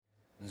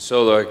And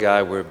so, Lord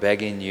God, we're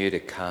begging you to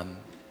come.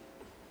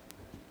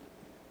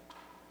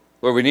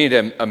 Lord, we need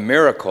a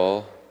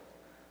miracle,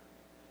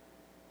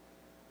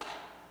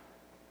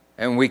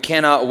 and we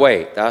cannot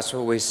wait. That's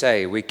what we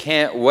say. We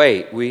can't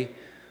wait. We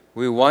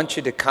want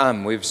you to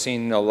come. We've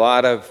seen a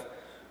lot of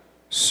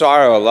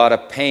sorrow, a lot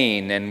of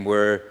pain, and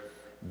we're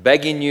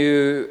begging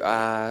you,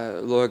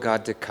 Lord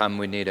God, to come.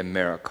 We need a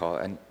miracle.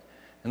 And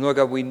Lord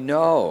God, we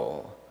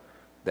know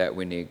that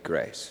we need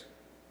grace.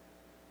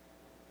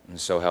 And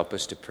so help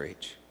us to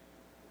preach.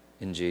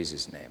 In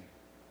Jesus' name,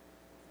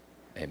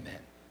 amen.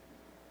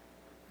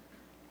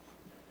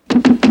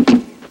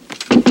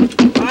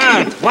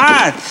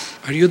 What?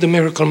 Are you the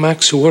miracle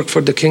Max who worked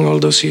for the king all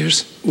those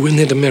years? We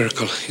need a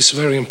miracle. It's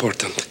very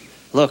important.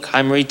 Look,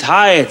 I'm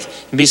retired.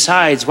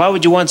 Besides, why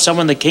would you want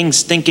someone the king's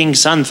stinking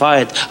son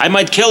fired? I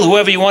might kill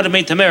whoever you want to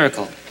make the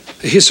miracle.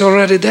 He's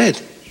already dead.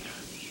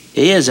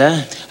 He is,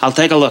 huh? I'll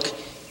take a look.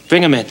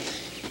 Bring him in.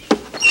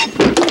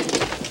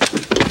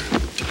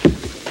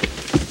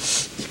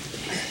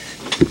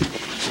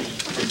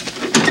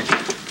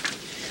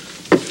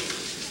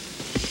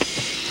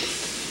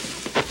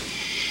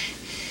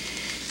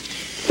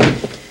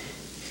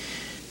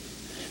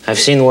 I've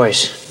seen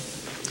worse.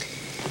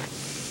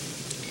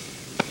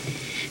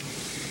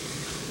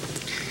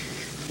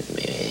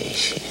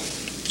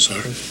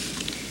 Sir?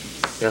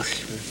 Look.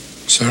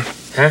 Sir?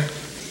 Huh?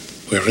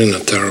 We're in a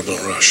terrible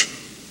rush.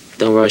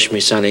 Don't rush me,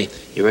 Sonny.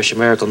 You rush a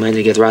miracle man,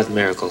 you get rotten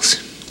miracles.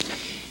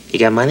 You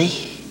got money?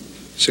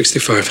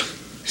 65.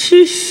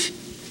 Sheesh.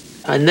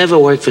 I never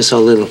worked for so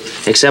little,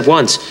 except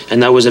once,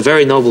 and that was a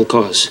very noble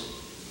cause.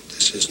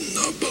 This is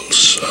noble,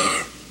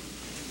 sir.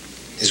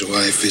 His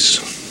wife is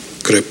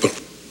crippled.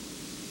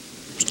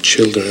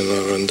 Children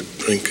are on the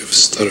brink of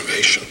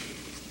starvation.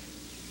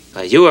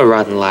 You a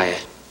rotten liar.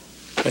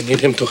 I need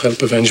him to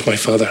help avenge my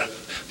father.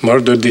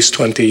 Murdered these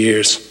 20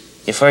 years.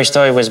 Your first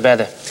story was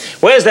better.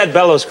 Where's that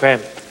bellows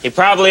cramp? He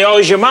probably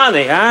owes you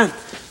money, huh?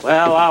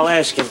 Well, I'll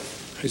ask him.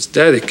 He's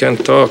dead, he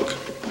can't talk.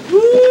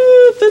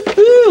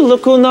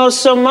 Look who knows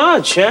so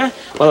much, huh?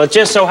 Well, it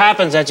just so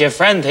happens that your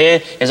friend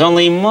here is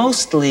only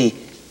mostly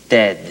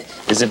dead.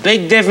 There's a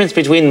big difference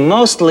between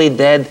mostly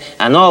dead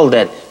and all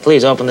dead.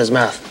 Please open his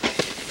mouth.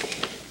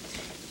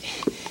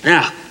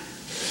 Now,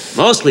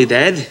 mostly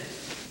dead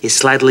is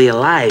slightly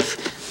alive.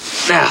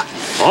 Now,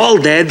 all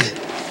dead,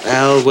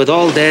 well, with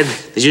all dead,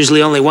 there's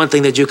usually only one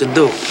thing that you can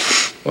do.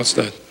 What's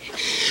that?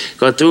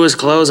 Go through his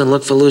clothes and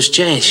look for loose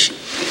change.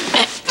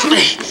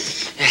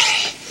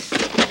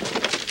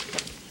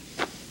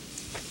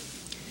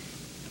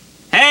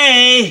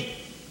 Hey!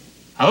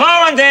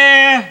 Hello in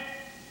there!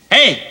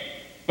 Hey,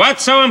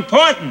 what's so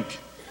important?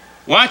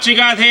 What you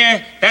got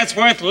here that's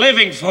worth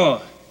living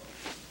for?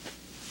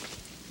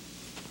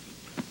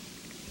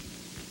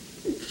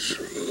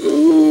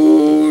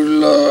 True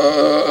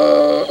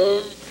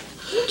love.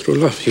 True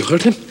love, you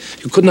heard him?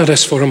 You could not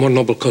ask for a more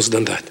noble cause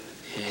than that.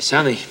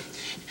 Sonny,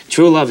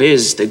 true love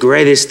is the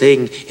greatest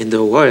thing in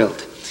the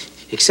world.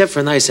 Except for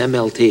a nice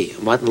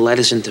MLT, mutton,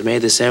 lettuce, and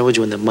tomato sandwich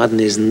when the mutton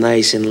is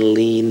nice and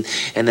lean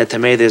and the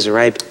tomato is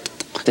ripe.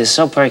 They're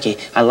so perky.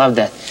 I love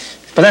that.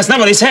 But that's not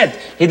what he said.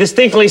 He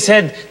distinctly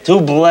said to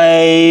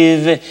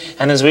blave.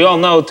 And as we all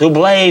know, to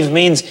blave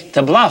means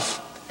to bluff.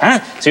 Huh?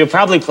 So you're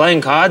probably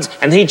playing cards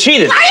and he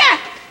cheated. Liar!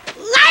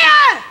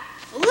 Liar!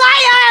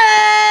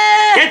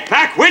 Liar! Get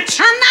back, witch!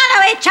 I'm not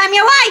a witch, I'm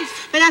your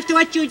wife. But after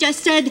what you just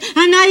said,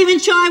 I'm not even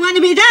sure I want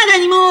to be that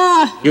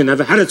anymore. You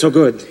never had it so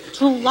good.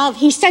 True love.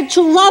 He said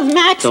true love,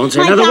 Max. Don't say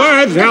My another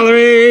God. word,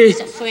 Valerie. He's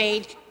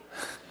afraid.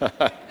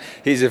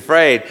 He's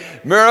afraid.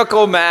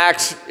 Miracle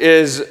Max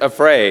is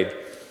afraid.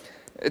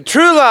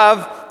 True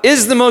love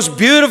is the most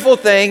beautiful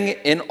thing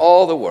in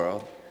all the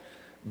world,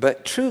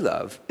 but true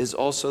love is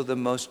also the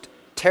most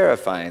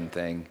terrifying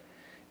thing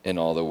in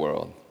all the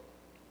world.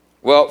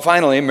 Well,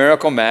 finally,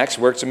 Miracle Max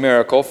works a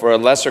miracle for a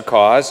lesser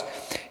cause.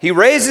 He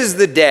raises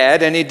the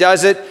dead, and he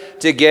does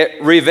it to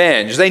get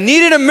revenge. They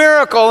needed a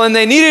miracle, and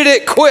they needed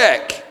it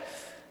quick.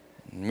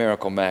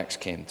 Miracle Max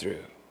came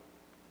through.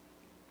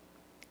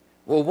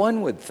 Well,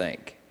 one would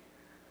think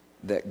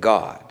that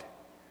God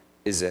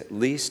is at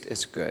least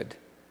as good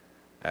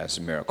as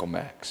Miracle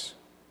Max.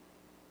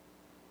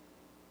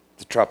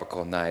 The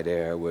tropical night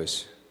air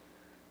was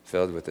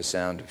filled with the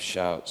sound of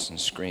shouts and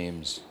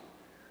screams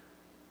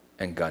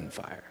and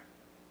gunfire.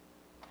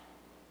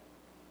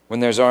 When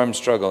there's armed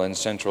struggle in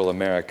Central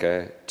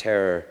America,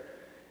 terror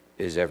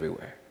is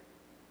everywhere.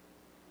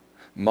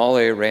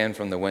 Molly ran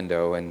from the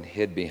window and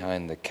hid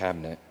behind the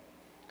cabinet,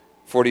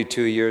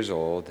 42 years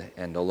old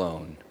and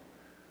alone.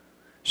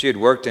 She had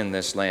worked in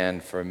this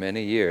land for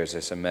many years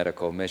as a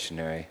medical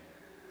missionary,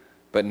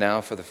 but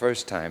now for the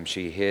first time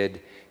she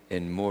hid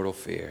in mortal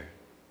fear.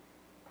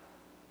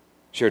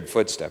 She heard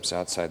footsteps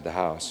outside the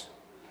house.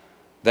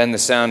 Then the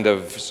sound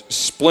of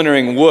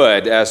splintering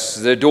wood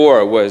as the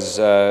door was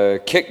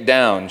kicked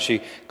down.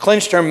 She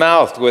clenched her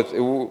mouth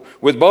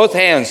with both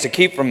hands to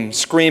keep from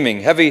screaming.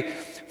 Heavy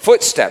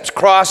footsteps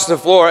crossed the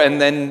floor, and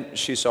then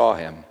she saw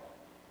him.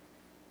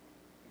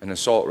 An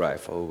assault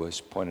rifle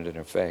was pointed at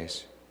her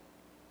face.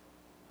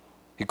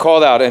 He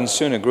called out, and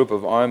soon a group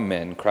of armed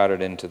men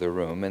crowded into the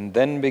room, and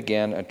then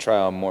began a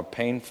trial more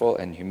painful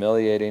and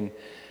humiliating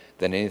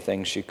than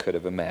anything she could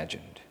have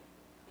imagined.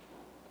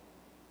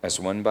 As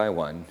one by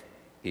one,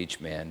 each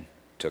man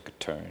took a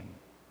turn.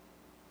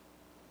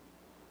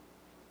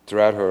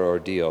 Throughout her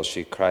ordeal,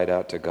 she cried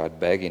out to God,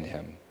 begging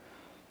him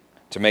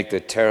to make the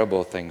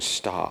terrible thing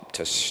stop,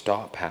 to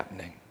stop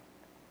happening.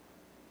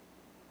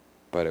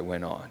 But it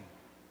went on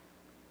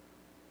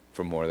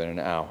for more than an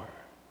hour.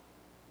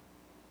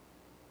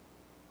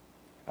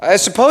 I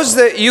suppose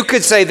that you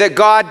could say that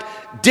God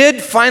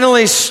did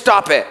finally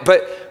stop it,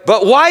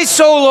 but why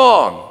so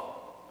long?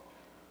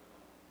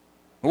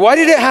 Why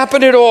did it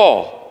happen at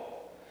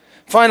all?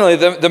 Finally,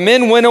 the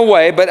men went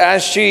away, but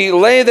as she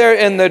lay there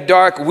in the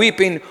dark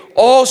weeping,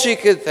 all she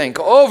could think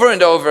over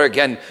and over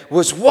again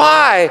was,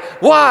 why?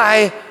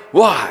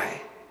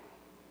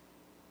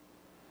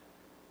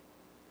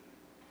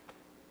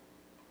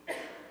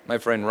 My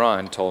friend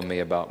Ron told me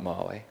about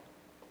Molly.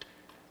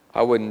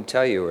 I wouldn't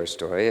tell you her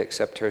story,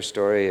 except her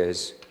story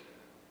is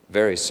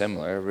very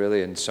similar,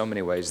 really in so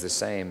many ways the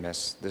same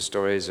as the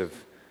stories of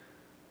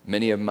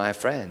many of my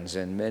friends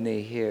and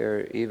many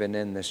here even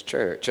in this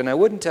church. And I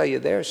wouldn't tell you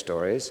their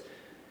stories,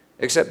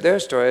 except their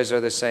stories are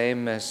the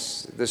same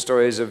as the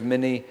stories of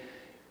many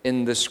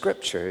in the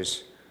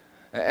scriptures.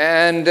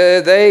 And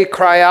they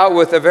cry out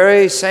with the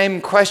very same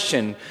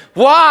question,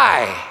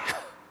 why?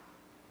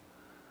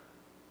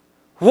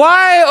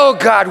 Why, oh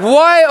God,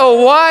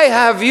 why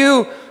have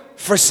you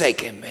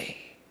forsaken me?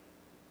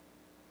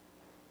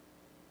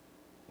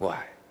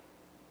 Why?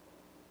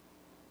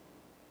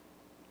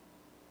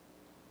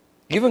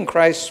 Even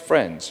Christ's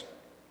friends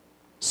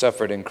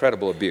suffered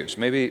incredible abuse,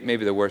 maybe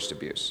the worst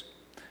abuse.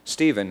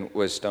 Stephen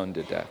was stoned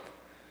to death.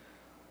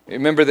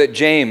 Remember that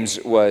James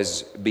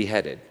was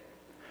beheaded.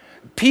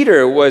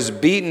 Peter was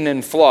beaten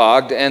and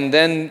flogged and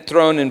then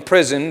thrown in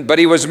prison, but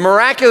he was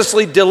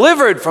miraculously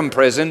delivered from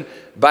prison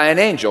by an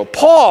angel.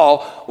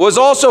 Paul was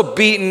also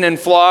beaten and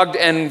flogged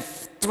and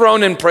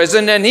thrown in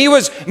prison, and he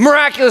was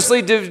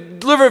miraculously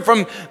delivered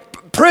from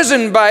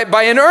prison by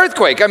an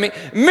earthquake. I mean,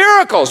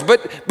 miracles,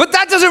 but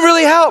that doesn't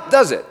really help,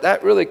 does it?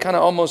 That really kind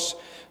of almost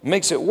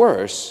makes it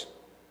worse.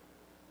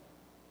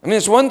 I mean,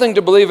 it's one thing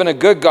to believe in a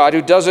good God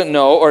who doesn't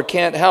know or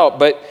can't help,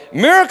 but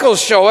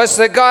miracles show us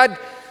that God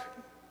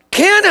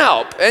can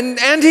help,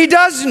 and he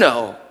does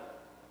know.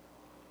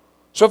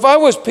 So if I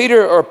was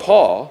Peter or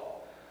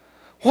Paul,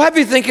 well, I'd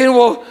be thinking,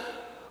 well,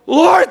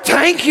 Lord,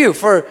 thank you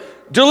for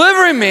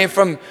delivering me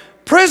from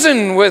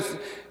prison with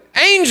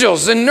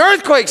angels and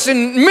earthquakes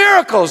and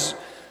miracles.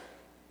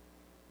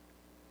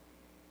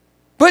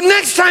 But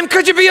next time,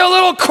 could you be a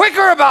little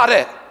quicker about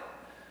it?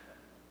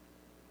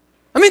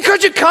 I mean,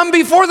 could you come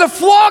before the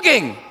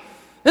flogging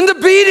and the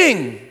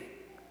beating?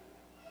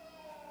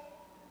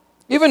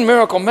 Even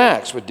Miracle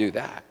Max would do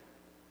that.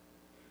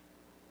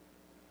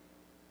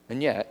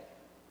 And yet,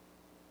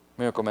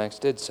 Miracle Max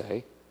did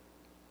say,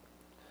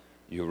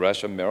 you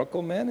rush a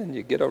miracle, man, and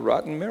you get a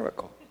rotten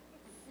miracle.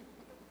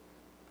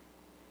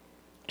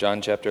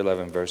 John chapter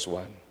 11, verse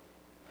 1.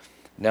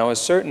 Now a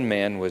certain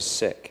man was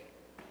sick,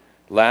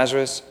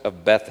 Lazarus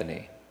of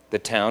Bethany, the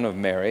town of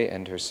Mary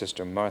and her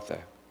sister Martha.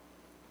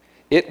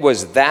 It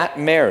was that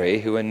Mary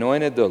who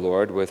anointed the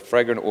Lord with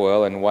fragrant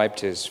oil and wiped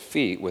his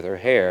feet with her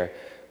hair,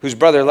 whose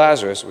brother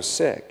Lazarus was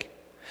sick.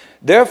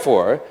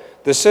 Therefore,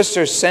 the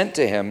sisters sent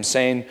to him,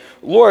 saying,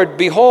 Lord,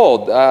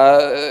 behold,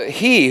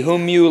 he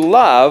whom you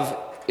love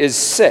is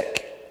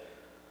sick.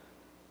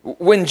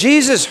 When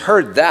Jesus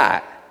heard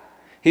that,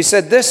 he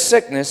said, this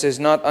sickness is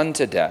not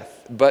unto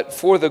death, but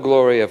for the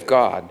glory of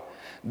God,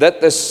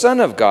 that the Son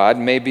of God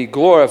may be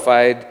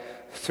glorified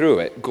through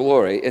it.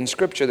 Glory. In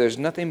Scripture, there's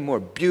nothing more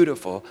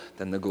beautiful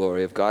than the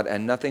glory of God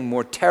and nothing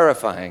more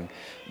terrifying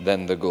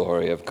than the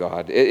glory of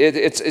God.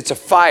 It's a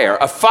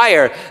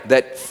fire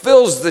that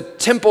fills the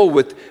temple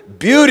with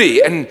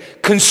beauty and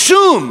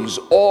consumes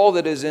all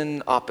that is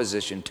in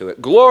opposition to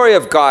it. Glory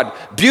of God,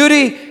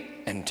 beauty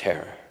and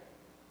terror.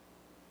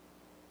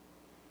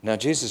 Now,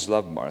 Jesus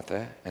loved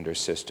Martha and her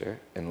sister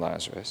and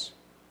Lazarus.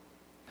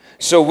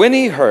 So when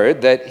he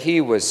heard that he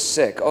was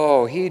sick,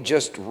 he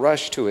just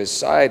rushed to his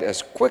side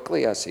as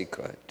quickly as he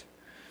could.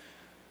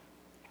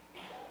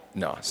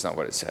 No, it's not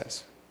what it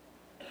says.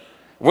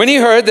 When he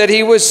heard that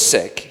he was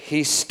sick,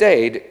 he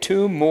stayed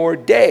 2 more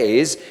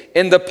days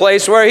in the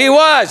place where he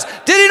was.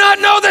 Did he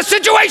not know the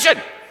situation?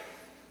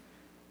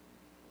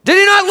 Did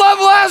he not love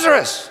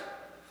Lazarus?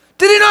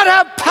 Did he not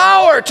have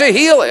power to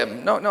heal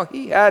him? No,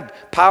 he had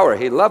power.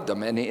 He loved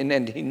him, and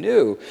he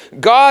knew.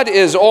 God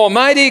is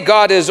almighty.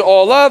 God is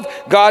all love.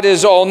 God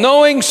is all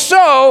knowing.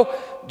 So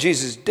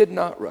Jesus did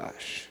not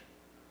rush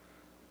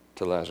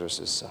to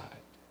Lazarus' side.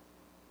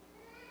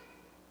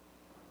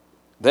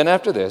 Then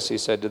after this, he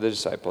said to the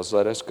disciples,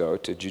 let us go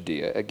to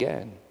Judea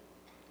again.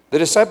 The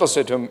disciples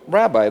said to him,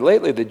 Rabbi,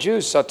 lately the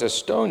Jews sought to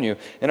stone you,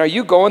 and are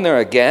you going there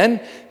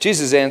again?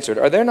 Jesus answered,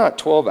 are there not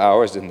 12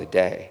 hours in the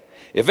day?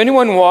 If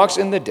anyone walks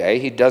in the day,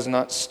 he does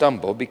not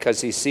stumble because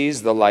he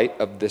sees the light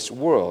of this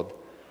world.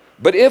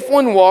 But if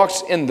one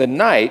walks in the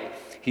night,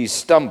 he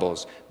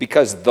stumbles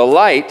because the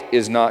light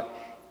is not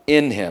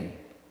in him.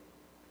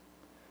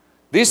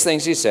 These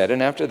things he said,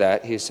 and after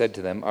that he said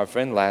to them, our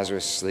friend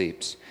Lazarus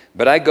sleeps,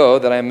 but I go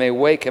that I may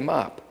wake him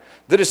up.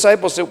 The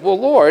disciples said, well,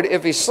 Lord,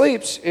 if he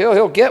sleeps,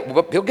 he'll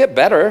get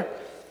better.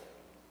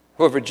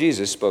 However,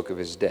 Jesus spoke of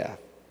his death.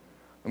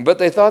 But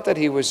they thought that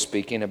he was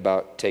speaking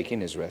about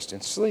taking his rest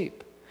in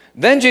sleep.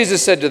 Then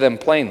Jesus said to them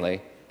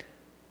plainly,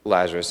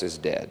 Lazarus is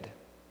dead.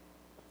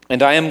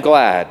 And I am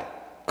glad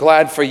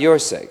for your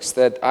sakes,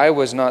 that I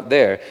was not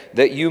there,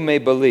 that you may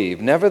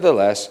believe.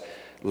 Nevertheless,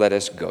 let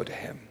us go to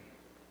him.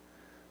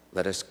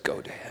 Let us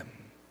go to him.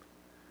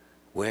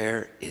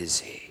 Where is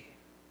he?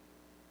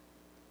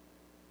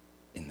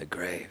 In the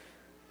grave,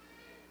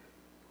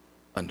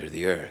 under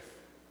the earth,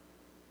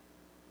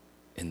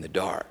 in the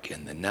dark,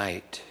 in the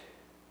night.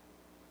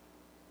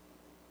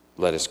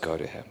 Let us go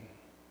to him.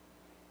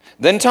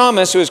 Then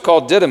Thomas, who is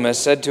called Didymus,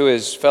 said to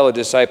his fellow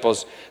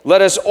disciples,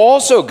 let us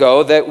also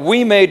go that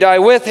we may die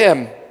with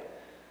him.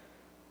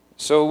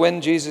 So when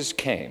Jesus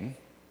came,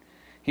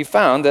 he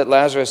found that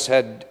Lazarus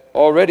had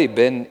already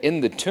been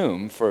in the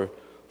tomb for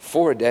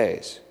 4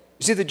 days.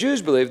 You see, the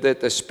Jews believed that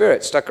the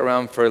spirit stuck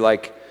around for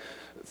like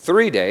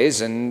 3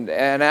 days, and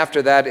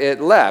after that it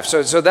left.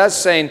 So that's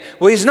saying,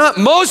 well, he's not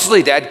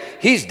mostly dead.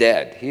 He's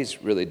dead.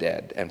 He's really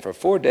dead. And for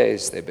 4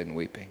 days they've been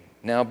weeping.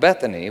 Now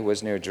Bethany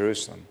was near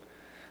Jerusalem,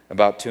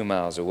 about 2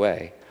 miles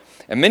away.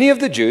 And many of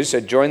the Jews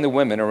had joined the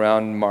women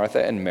around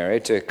Martha and Mary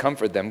to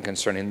comfort them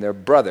concerning their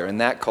brother. In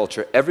that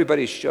culture,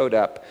 everybody showed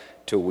up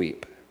to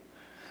weep.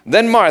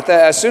 Then Martha,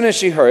 as soon as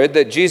she heard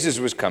that Jesus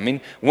was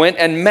coming, went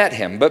and met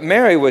him. But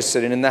Mary was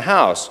sitting in the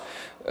house.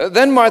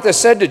 Then Martha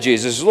said to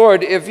Jesus,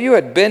 Lord, if you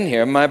had been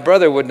here, my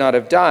brother would not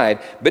have died.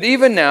 But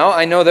even now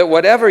I know that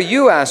whatever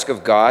you ask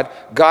of God,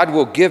 God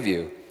will give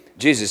you.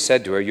 Jesus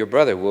said to her, your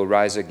brother will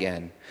rise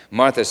again.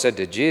 Martha said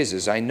to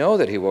Jesus, I know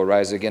that he will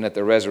rise again at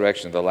the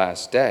resurrection of the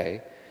last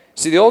day.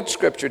 See, the old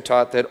scripture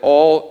taught that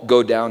all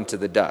go down to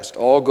the dust,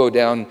 all go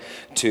down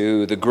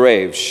to the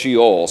grave,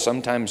 Sheol,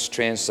 sometimes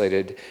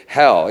translated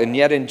hell. And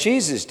yet in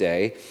Jesus'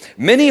 day,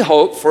 many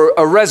hope for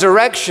a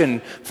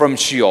resurrection from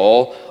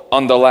Sheol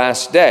on the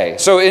last day.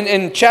 So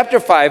in chapter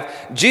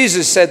 5,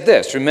 Jesus said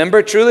this,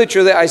 remember, truly,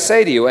 truly, I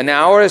say to you, an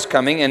hour is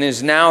coming and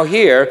is now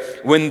here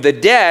when the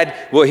dead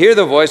will hear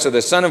the voice of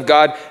the Son of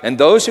God, and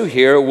those who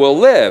hear will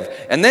live.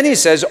 And then he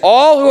says,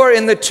 all who are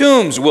in the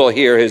tombs will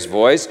hear his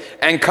voice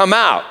and come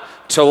out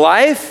to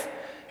life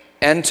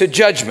and to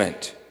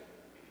judgment.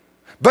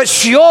 But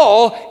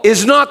Sheol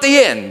is not the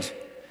end.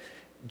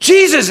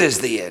 Jesus is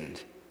the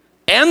end,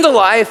 and the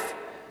life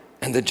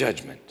and the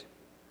judgment.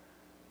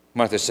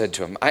 Martha said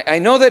to him, I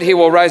know that he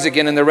will rise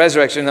again in the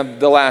resurrection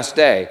of the last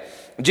day.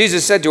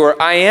 Jesus said to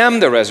her, I am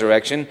the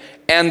resurrection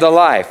and the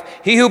life.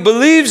 He who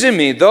believes in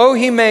me, though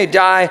he may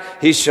die,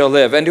 he shall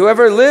live. And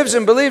whoever lives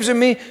and believes in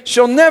me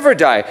shall never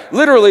die.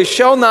 Literally,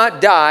 shall not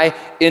die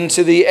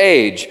into the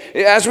age.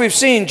 As we've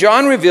seen,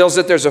 John reveals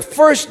that there's a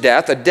first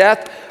death, a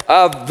death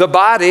of the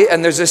body,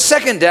 and there's a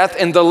second death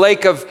in the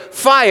lake of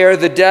fire,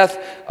 the death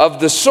of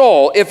the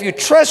soul. If you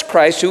trust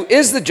Christ, who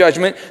is the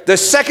judgment, the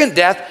second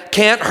death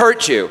can't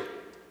hurt you.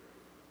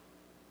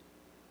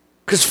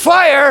 Because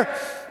fire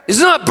is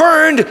not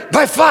burned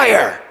by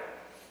fire.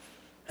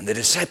 And the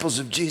disciples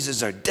of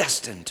Jesus are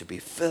destined to be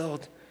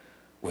filled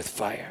with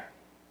fire.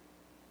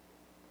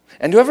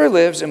 And whoever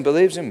lives and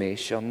believes in me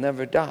shall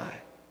never die.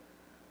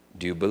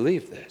 Do you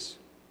believe this?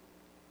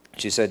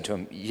 She said to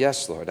him,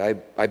 yes, Lord,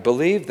 I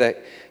believe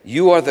that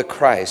you are the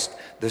Christ,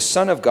 the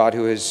Son of God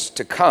who is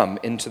to come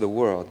into the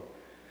world.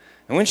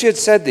 And when she had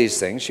said these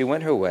things, she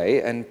went her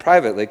way and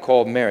privately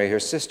called Mary, her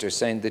sister,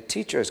 saying, the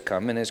teacher has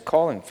come and is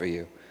calling for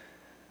you.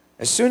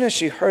 As soon as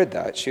she heard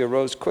that, she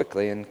arose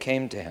quickly and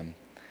came to him.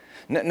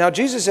 Now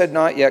Jesus had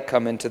not yet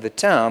come into the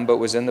town, but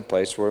was in the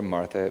place where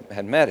Martha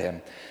had met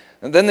him.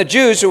 And then the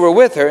Jews who were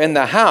with her in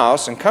the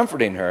house and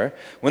comforting her,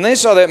 when they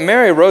saw that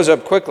Mary rose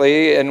up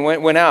quickly and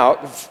went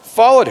out,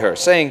 followed her,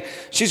 saying,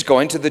 she's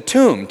going to the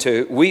tomb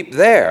to weep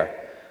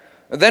there.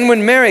 Then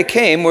when Mary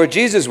came where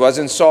Jesus was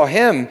and saw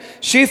him,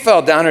 she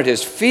fell down at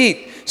his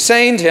feet,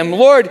 saying to him,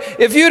 Lord,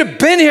 if you'd have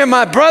been here,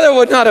 my brother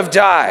would not have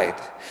died.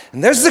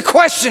 And there's the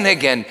question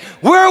again,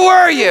 where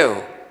were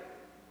you?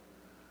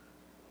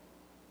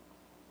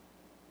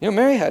 You know,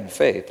 Mary had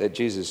faith that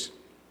Jesus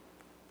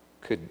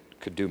could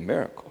do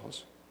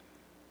miracles.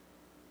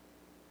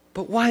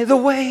 But why the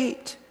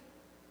wait?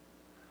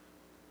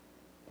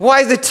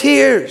 Why the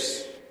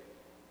tears?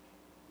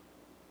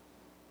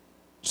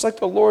 It's like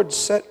the Lord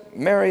set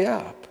Mary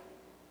up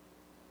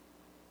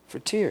for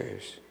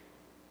tears.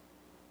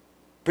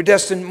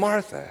 Predestined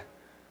Martha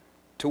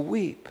to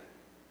weep.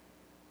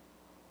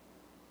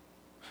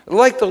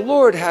 Like the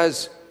Lord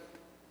has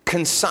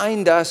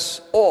consigned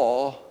us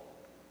all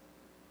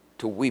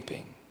to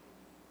weeping.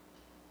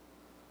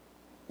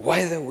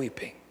 Why the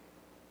weeping?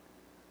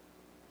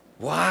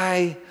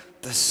 Why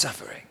the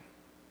suffering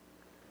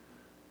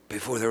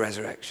before the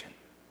resurrection?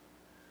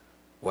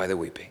 Why the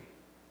weeping?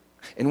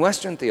 In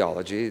Western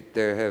theology,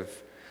 there have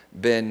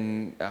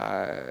been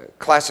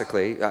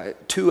classically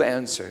two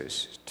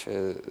answers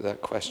to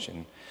that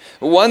question.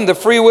 One, the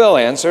free will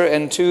answer,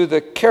 and two,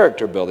 the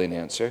character building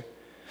answer.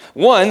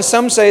 One,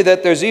 some say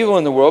that there's evil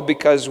in the world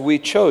because we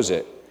chose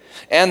it,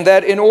 and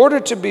that in order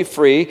to be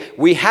free,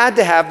 we had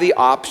to have the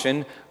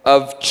option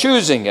of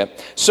choosing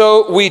it.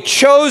 So we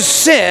chose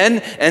sin,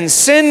 and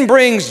sin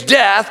brings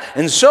death,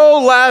 and so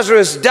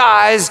Lazarus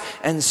dies,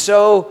 and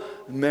so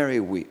Mary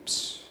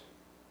weeps.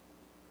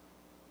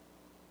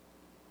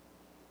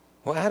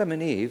 Well, Adam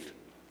and Eve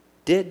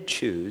did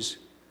choose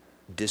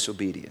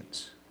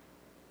disobedience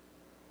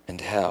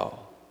and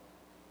hell.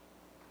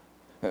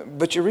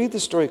 But you read the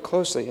story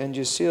closely and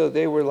you see that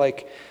they were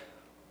like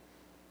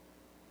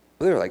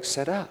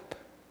set up,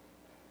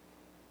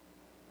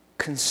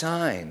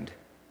 consigned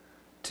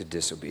to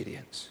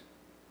disobedience.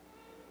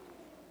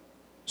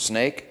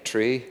 Snake,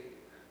 tree,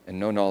 and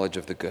no knowledge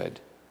of the good.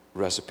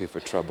 Recipe for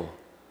trouble.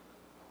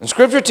 And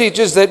Scripture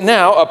teaches that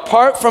now,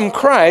 apart from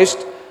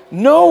Christ,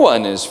 no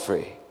one is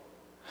free.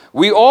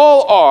 We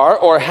all are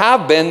or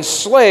have been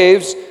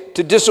slaves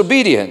to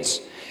disobedience.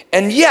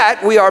 And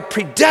yet we are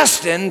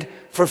predestined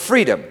for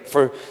freedom,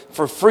 for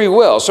free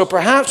will. So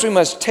perhaps we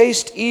must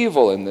taste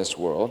evil in this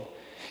world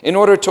in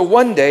order to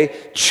one day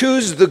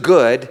choose the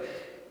good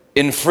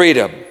in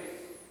freedom.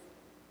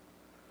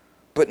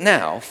 But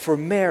now, for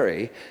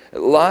Mary,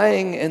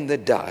 lying in the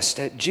dust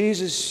at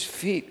Jesus'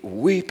 feet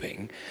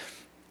weeping,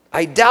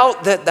 I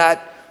doubt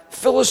that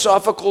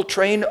philosophical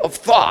train of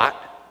thought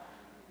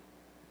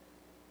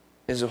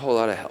is a whole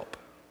lot of help.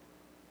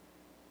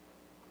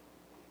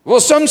 Well,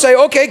 some say,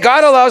 okay,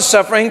 God allows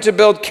suffering to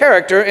build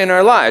character in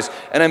our lives.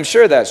 And I'm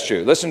sure that's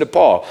true. Listen to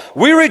Paul.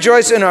 We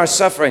rejoice in our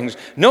sufferings,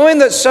 knowing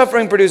that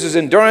suffering produces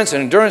endurance,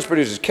 and endurance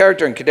produces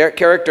character, and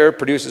character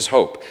produces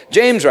hope.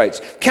 James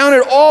writes, count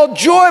it all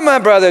joy, my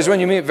brothers,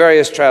 when you meet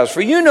various trials. For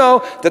you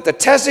know that the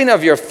testing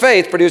of your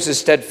faith produces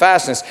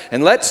steadfastness.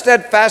 And let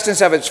steadfastness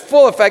have its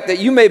full effect, that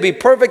you may be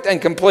perfect and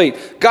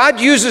complete. God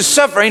uses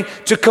suffering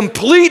to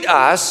complete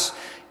us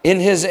in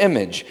his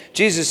image.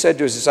 Jesus said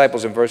to his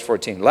disciples in verse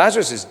 14,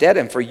 Lazarus is dead,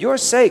 and for your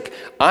sake,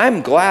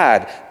 I'm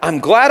glad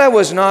I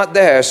was not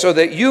there, so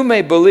that you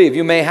may believe,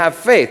 you may have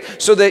faith,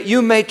 so that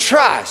you may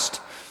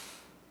trust.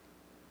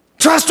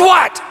 Trust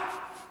what?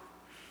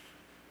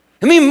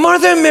 I mean,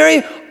 Martha and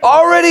Mary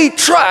already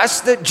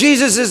trust that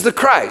Jesus is the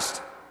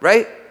Christ,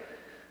 right?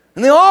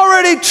 And they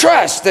already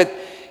trust that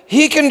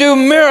he can do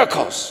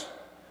miracles.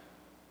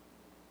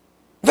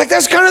 In fact,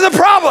 that's kind of the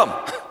problem.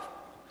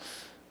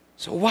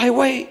 So why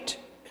wait?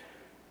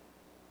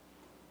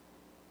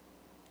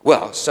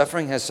 Well,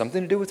 suffering has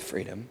something to do with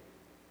freedom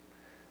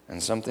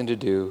and something to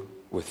do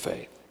with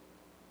faith.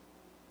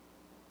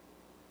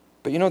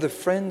 But you know, the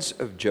friends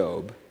of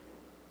Job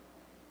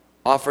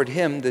offered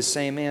him the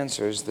same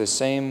answers, the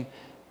same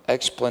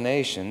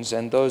explanations,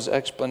 and those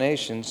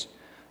explanations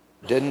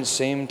didn't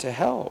seem to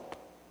help.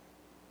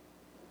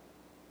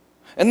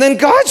 And then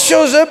God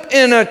shows up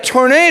in a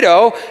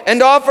tornado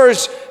and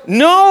offers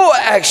no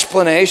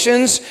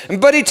explanations,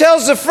 but he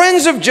tells the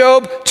friends of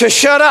Job to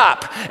shut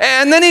up.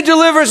 And then he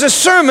delivers a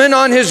sermon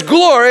on his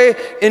glory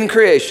in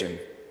creation.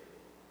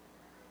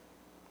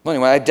 Well,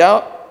 anyway, I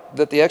doubt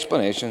that the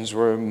explanations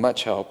were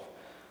much help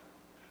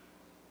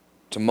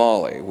to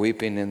Molly,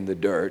 weeping in the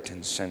dirt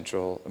in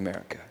Central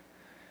America.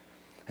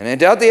 And I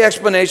doubt the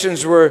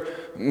explanations were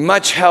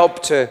much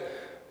help to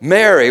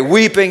Mary,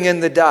 weeping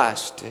in the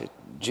dust at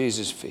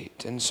Jesus'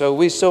 feet. And so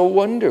we so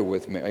wonder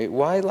with Mary,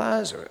 why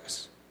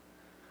Lazarus?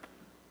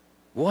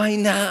 Why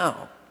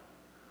now?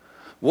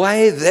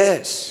 Why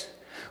this?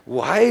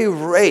 Why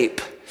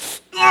rape?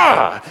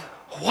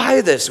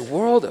 Why this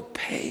world of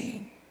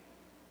pain?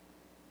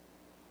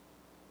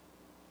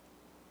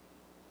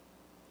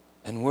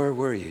 And where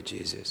were you,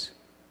 Jesus,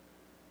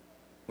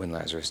 when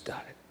Lazarus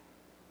died?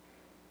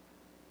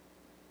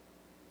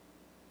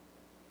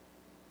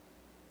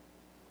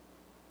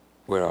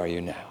 Where are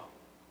you now?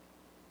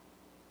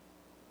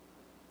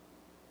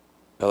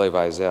 Elie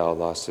Wiesel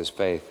lost his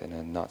faith in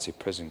a Nazi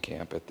prison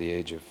camp at the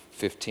age of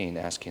 15,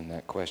 asking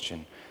that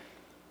question,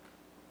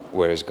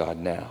 where is God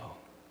now?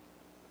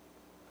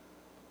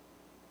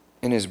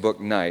 In his book,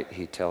 Night,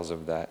 he tells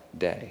of that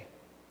day.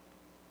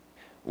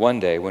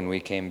 One day when we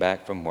came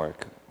back from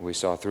work, we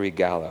saw 3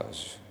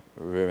 gallows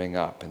rearing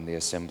up in the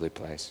assembly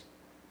place.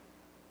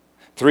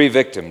 3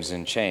 victims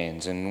in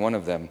chains, and one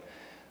of them,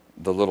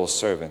 the little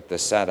servant, the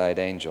sad-eyed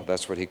angel.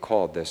 That's what he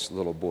called this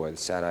little boy, the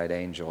sad-eyed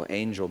angel.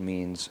 Angel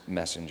means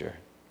messenger.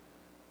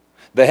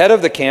 The head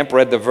of the camp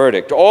read the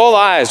verdict. All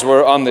eyes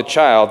were on the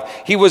child.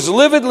 He was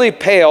lividly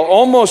pale,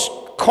 almost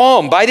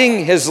calm,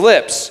 biting his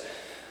lips.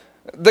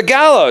 The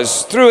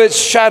gallows threw its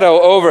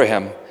shadow over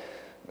him.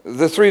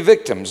 The 3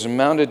 victims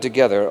mounted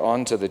together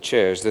onto the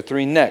chairs. The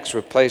 3 necks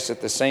were placed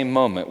at the same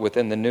moment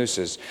within the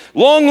nooses.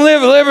 Long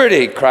live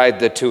liberty, cried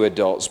the 2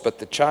 adults, but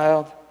the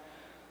child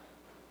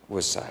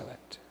was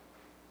silent.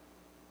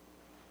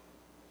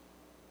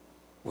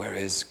 Where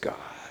is God?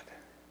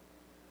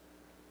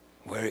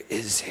 Where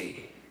is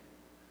he?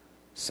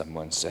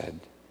 Someone said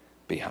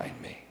behind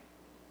me.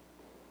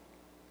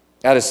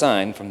 At a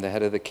sign from the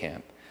head of the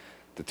camp,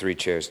 The 3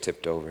 chairs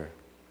tipped over.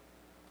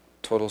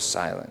 Total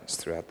silence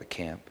throughout the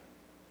camp.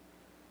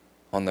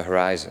 On the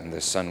horizon,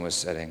 the sun was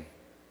setting.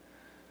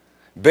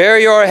 "Bare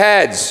your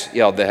heads,"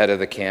 yelled the head of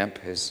the camp.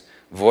 His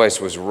voice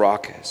was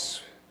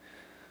raucous.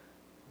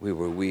 We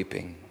were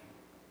weeping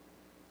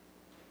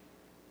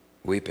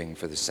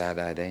for the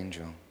sad-eyed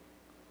angel.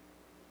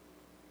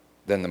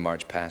 Then the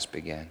march past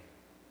began.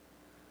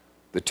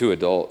 The 2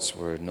 adults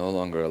were no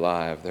longer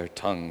alive. Their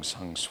tongues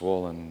hung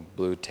swollen,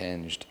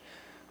 blue-tinged,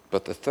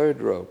 but the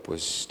 3rd rope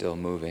was still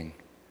moving.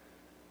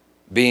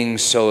 Being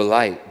so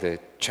light, the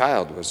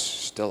child was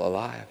still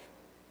alive.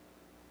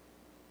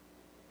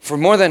 For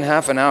more than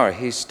half an hour,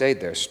 he stayed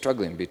there,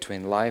 struggling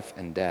between life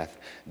and death,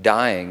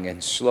 dying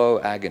in slow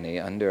agony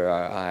under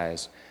our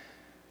eyes,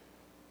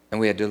 and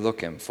we had to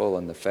look him full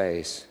in the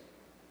face.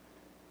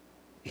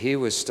 He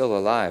was still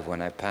alive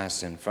when I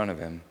passed in front of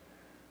him.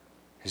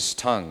 His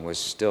tongue was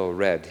still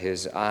red,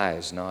 his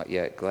eyes not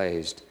yet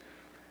glazed.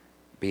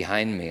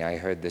 Behind me, I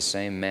heard the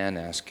same man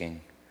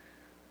asking,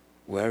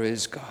 "Where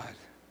is God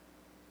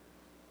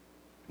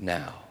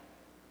now?"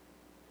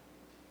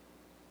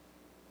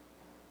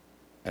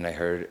 And I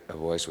heard a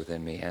voice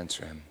within me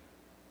answer him,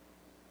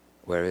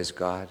 "Where is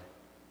God?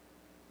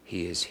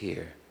 He is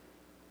here,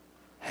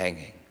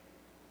 hanging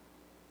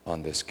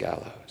on this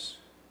gallows."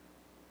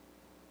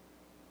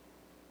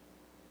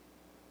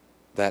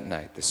 That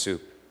night, the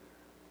soup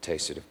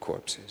tasted of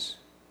corpses.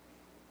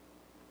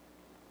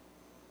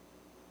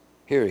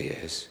 Here he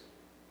is.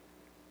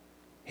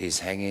 He's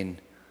hanging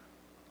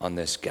on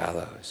this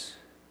gallows,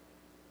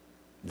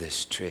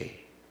 this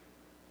tree.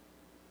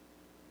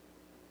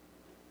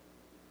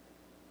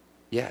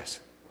 Yes,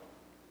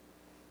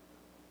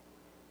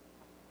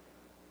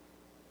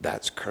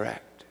 that's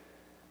correct.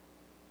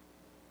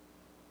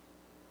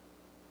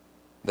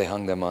 They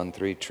hung them on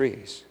 3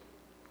 trees.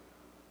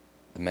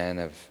 The man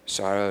of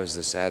sorrows,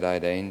 the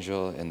sad-eyed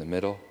angel in the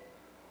middle.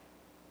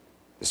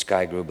 The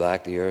sky grew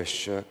black, the earth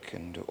shook,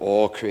 and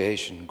all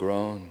creation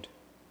groaned.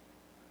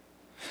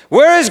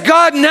 "Where is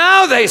God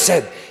now?" they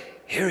said.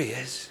 "Here he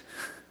is.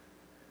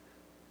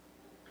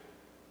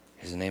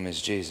 His name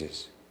is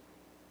Jesus.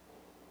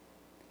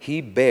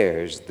 He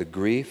bears the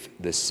grief,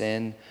 the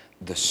sin,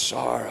 the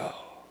sorrow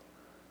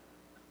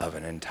of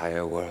an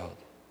entire world."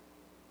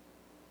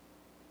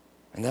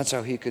 And that's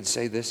how he could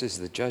say, "This is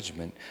the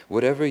judgment.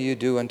 Whatever you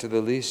do unto the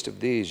least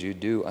of these, you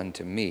do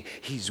unto me."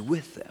 He's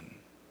with them,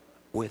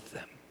 with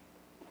them.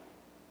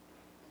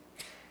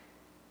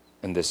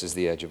 And this is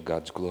the edge of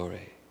God's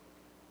glory.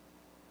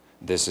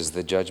 This is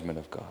the judgment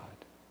of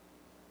God.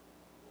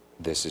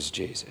 This is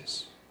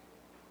Jesus.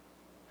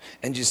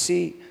 And you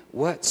see,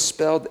 what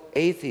spelled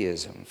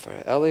atheism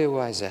for Elie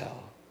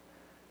Wiesel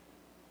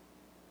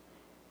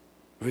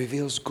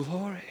reveals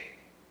glory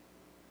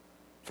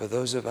for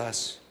those of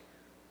us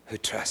who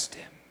trust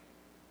him.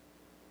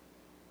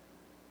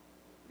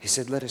 He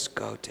said, "Let us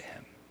go to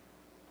him."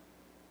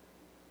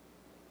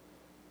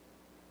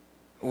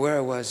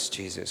 Where was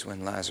Jesus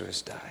when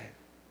Lazarus died?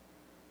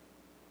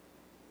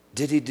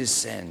 Did he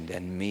descend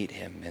and meet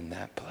him in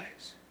that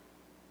place?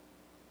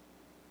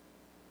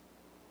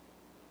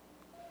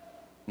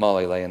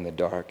 Molly lay in the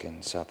dark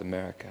in South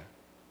America,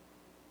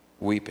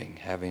 weeping,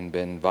 having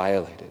been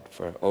violated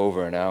for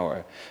over an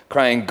hour,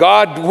 crying,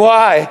 "God,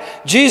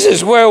 why?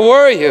 Jesus, where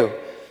were you?"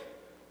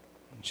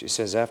 She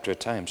says after a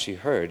time she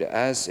heard,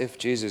 as if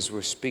Jesus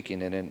were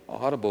speaking in an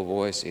audible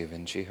voice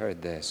even, she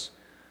heard this,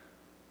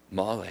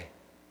 "Molly,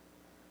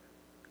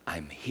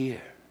 I'm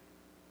here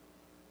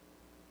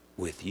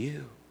with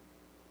you."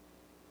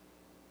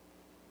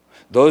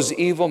 Those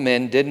evil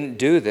men didn't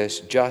do this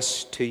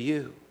just to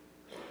you.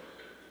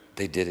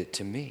 They did it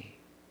to me.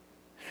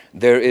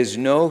 There is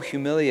no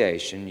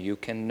humiliation you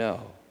can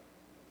know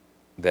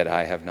that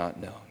I have not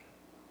known.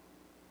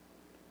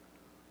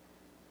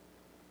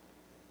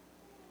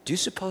 Do you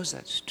suppose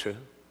that's true?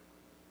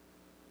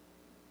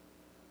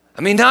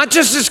 I mean, not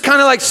just as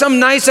kind of like some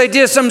nice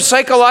idea, some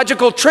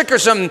psychological trick or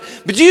something,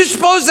 but do you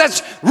suppose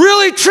that's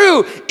really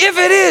true? If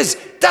it is,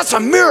 that's a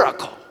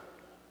miracle.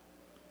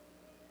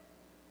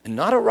 And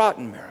not a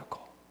rotten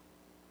miracle.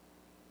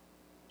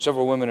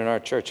 Several women in our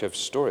church have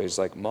stories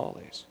like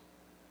Molly's.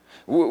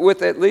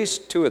 With at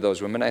least 2 of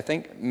those women, I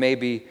think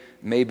maybe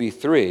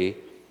 3,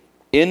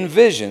 in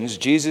visions,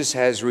 Jesus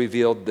has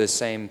revealed the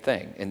same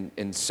thing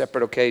in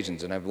separate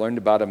occasions, and I've learned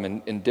about him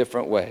in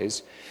different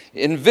ways.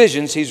 In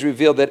visions, he's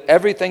revealed that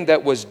everything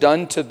that was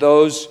done to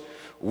those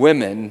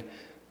women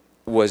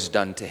was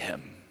done to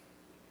him,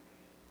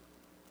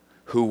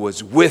 who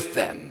was with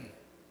them,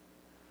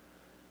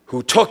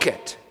 who took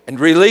it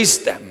and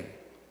released them.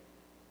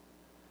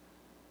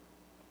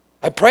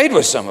 I prayed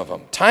with some of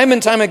them. Time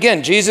and time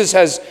again, Jesus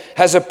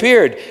has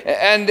appeared,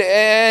 and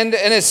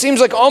it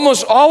seems like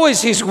almost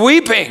always he's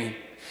weeping.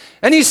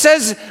 And he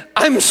says,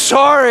 I'm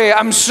sorry.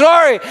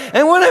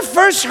 And when I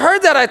first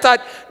heard that, I thought,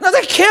 no,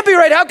 that can't be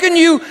right. How can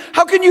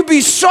you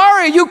be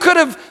sorry? You could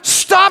have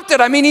stopped it.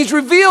 I mean, he's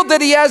revealed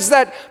that he has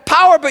that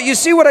power, but you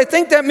see what I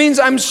think that means?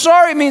 I'm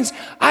sorry means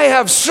I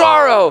have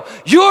sorrow,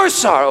 your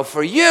sorrow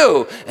for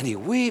you. And he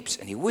weeps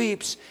and he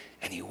weeps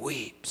and he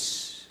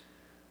weeps.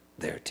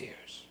 their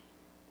tears.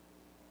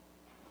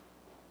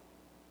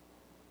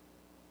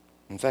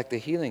 In fact, the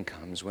healing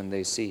comes when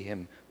they see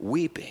him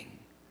weeping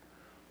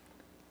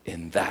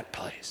in that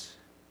place.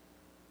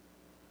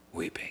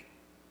 Weeping.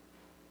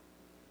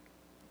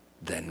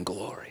 Then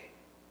glory.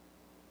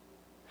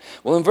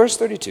 Well, in verse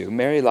 32,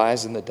 Mary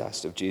lies in the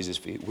dust of Jesus'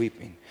 feet,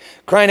 weeping,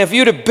 crying, if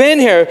you'd have been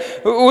here,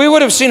 we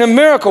would have seen a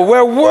miracle.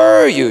 Where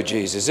were you,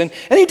 Jesus? And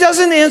he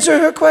doesn't answer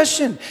her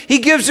question. He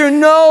gives her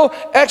no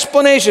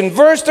explanation.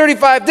 Verse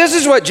 35, this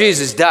is what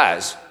Jesus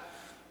does.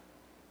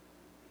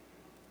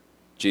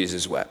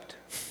 Jesus wept.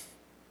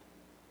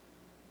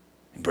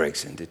 He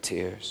breaks into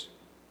tears.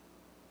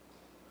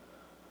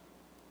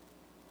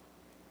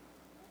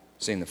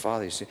 Seeing the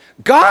Father, you see,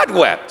 God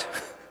wept.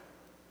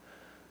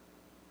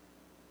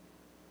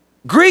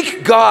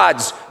 Greek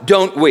gods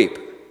don't weep.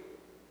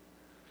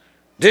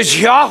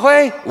 Does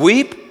Yahweh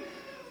weep?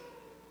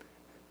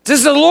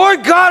 Does the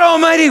Lord God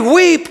Almighty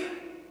weep?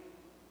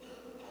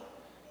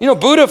 You know,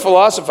 Buddha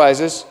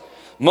philosophizes.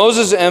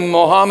 Moses and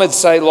Muhammed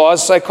cite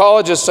laws.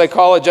 Psychologists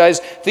psychologize.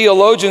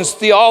 Theologians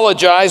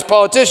theologize.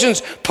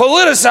 Politicians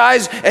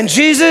politicize. And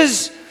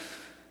Jesus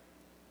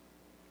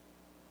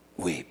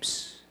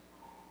weeps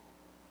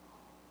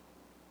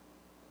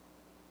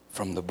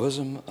from the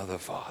bosom of the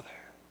Father.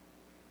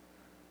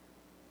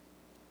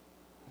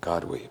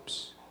 God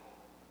weeps.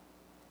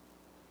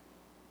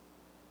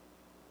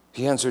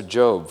 He answered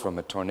Job from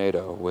a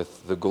tornado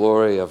with the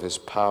glory of his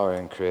power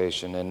in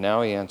creation, and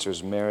now he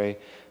answers Mary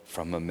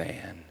from a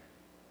man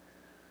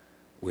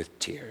with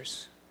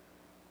tears.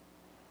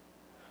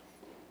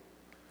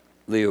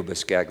 Leo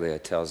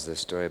Buscaglia tells this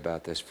story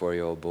about this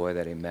 4-year-old boy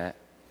that he met,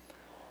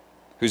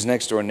 whose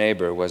next door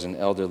neighbor was an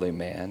elderly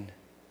man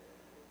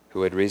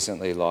who had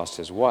recently lost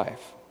his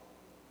wife.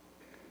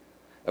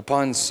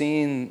 Upon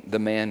seeing the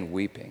man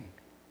weeping,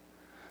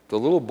 the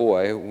little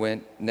boy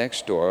went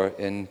next door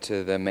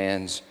into the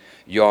man's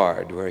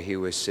yard where he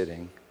was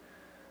sitting,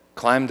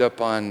 climbed up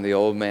on the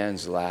old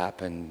man's lap,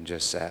 and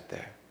just sat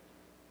there.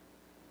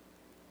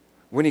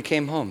 When he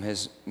came home,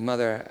 his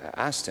mother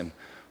asked him,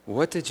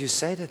 what did you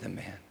say to the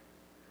man?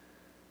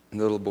 And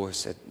the little boy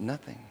said,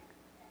 nothing.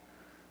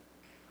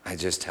 I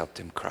just helped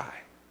him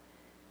cry.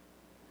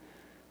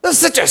 That's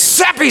such a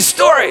sappy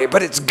story,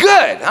 but it's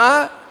good,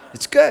 huh?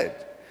 It's good.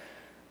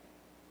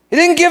 He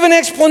didn't give an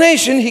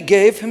explanation, he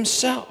gave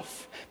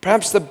himself.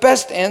 Perhaps the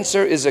best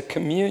answer is a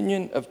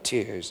communion of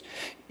tears.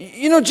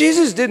 You know,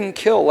 Jesus didn't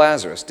kill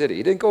Lazarus, did he?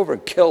 He didn't go over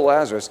and kill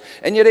Lazarus.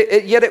 And yet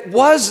it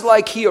was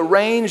like he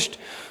arranged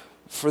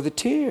for the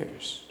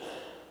tears.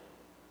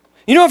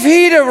 You know, if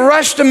he'd have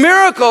rushed a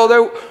miracle,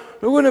 there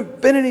wouldn't have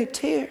been any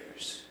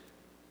tears.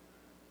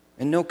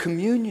 And no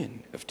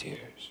communion of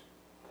tears.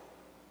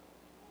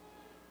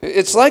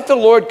 It's like the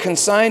Lord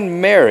consigned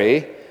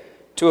Mary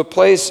to a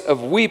place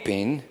of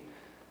weeping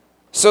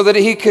so that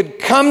he could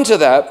come to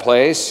that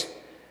place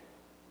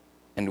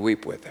and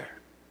weep with her.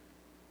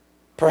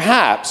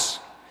 Perhaps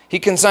he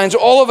consigns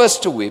all of us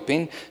to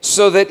weeping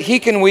so that he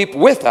can weep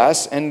with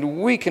us and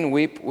we can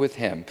weep with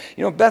him.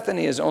 You know,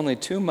 Bethany is only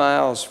 2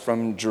 miles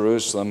from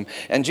Jerusalem,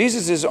 and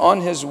Jesus is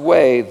on his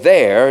way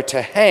there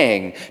to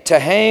hang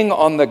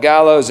on the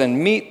gallows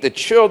and meet the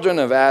children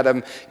of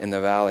Adam in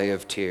the valley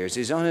of tears.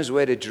 He's on his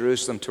way to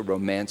Jerusalem to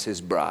romance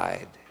his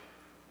bride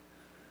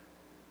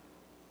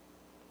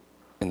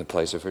in the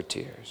place of her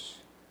tears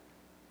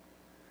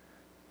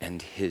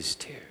and his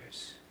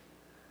tears,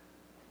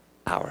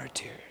 our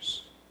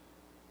tears.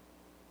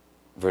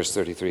 Verse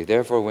 33,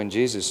 therefore when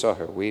Jesus saw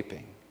her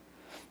weeping,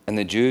 and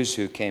the Jews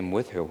who came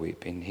with her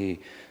weeping, he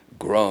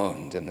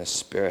groaned in the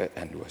spirit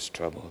and was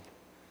troubled.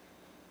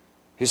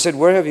 He said,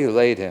 where have you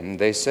laid him?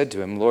 They said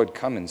to him, Lord,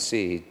 come and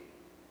see.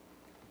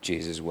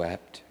 Jesus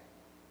wept.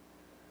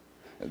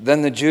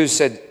 Then the Jews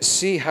said,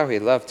 see how he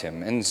loved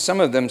him. And some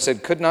of them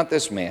said, could not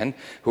this man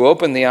who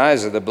opened the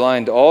eyes of the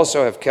blind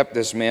also have kept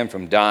this man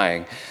from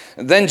dying?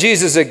 Then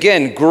Jesus,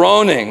 again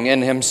groaning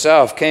in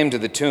himself, came to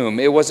the tomb.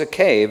 It was a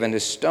cave, and a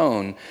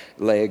stone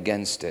lay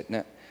against it.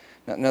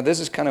 Now this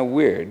is kind of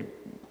weird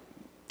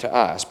to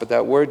us, but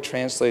that word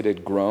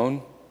translated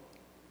groan,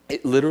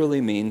 it literally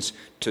means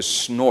to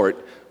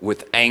snort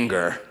with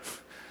anger,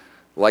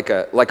 like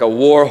a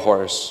war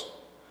horse.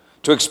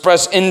 To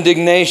express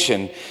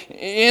indignation.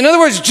 In other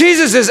words,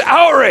 Jesus is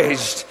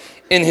outraged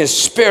in his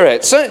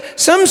spirit.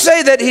 Some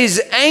say that he's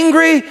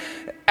angry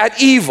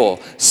at evil.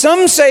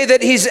 Some say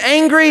that he's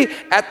angry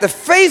at the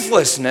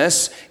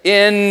faithlessness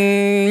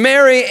in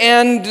Mary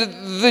and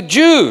the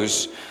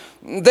Jews.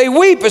 They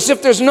weep as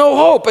if there's no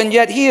hope, and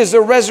yet he is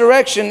the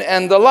resurrection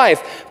and the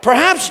life.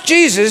 Perhaps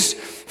Jesus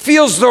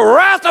feels the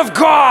wrath of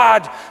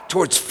God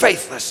towards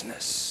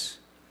faithlessness,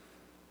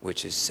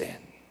 which is sin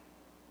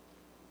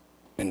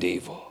and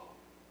evil.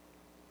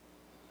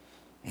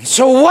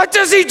 So what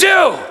does he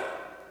do?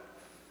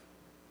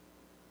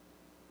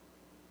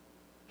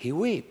 He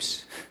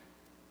weeps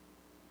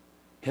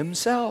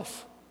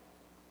himself.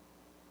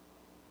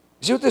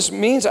 See what this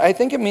means? I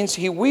think it means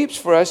he weeps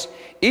for us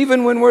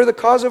even when we're the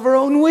cause of our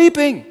own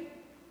weeping.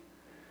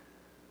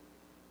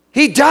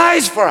 He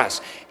dies for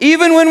us.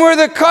 Even when we're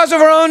the cause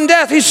of our own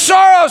death, He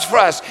sorrows for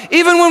us.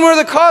 Even when we're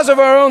the cause of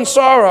our own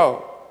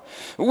sorrow.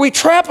 We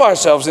trap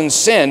ourselves in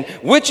sin,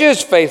 which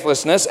is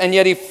faithlessness, and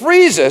yet He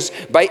frees us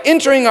by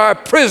entering our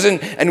prison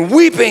and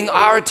weeping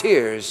our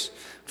tears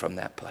from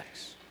that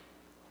place.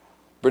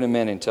 Brennan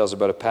Manning tells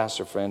about a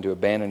pastor friend who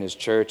abandoned his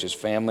church, his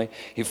family.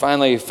 He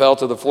finally fell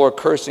to the floor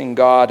cursing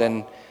God,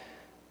 and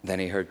then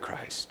he heard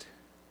Christ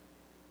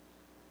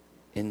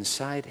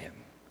inside him,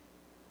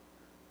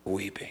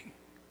 weeping.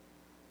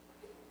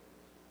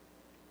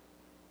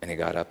 And he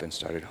got up and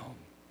started home.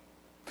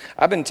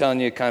 I've been telling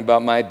you kind of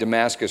about my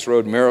Damascus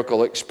Road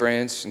miracle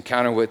experience,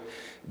 encounter with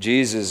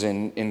Jesus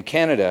in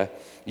Canada,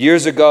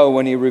 years ago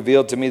when He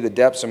revealed to me the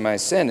depths of my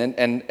sin.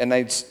 And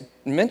I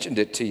mentioned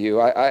it to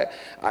you.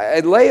 I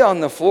lay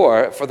on the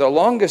floor for the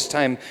longest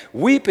time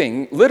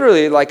weeping,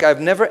 literally like I've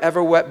never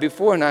ever wept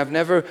before, and I've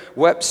never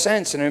wept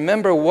since. And I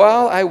remember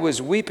while I was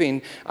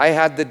weeping, I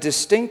had the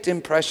distinct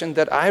impression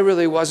that I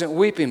really wasn't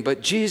weeping,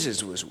 but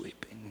Jesus was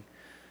weeping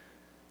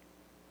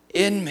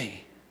in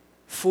me,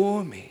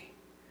 for me,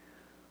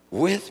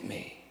 with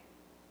me,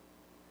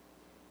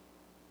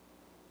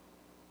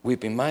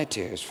 weeping my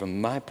tears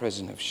from my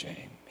prison of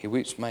shame. He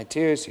weeps my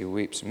tears. He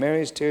weeps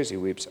Mary's tears. He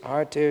weeps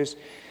our tears.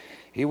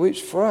 He weeps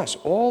for us,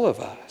 all of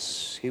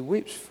us. He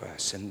weeps for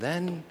us. And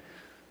then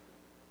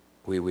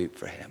we weep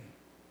for Him.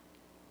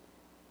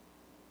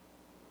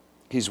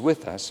 He's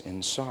with us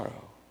in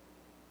sorrow.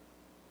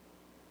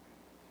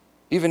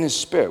 Even His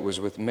Spirit was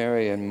with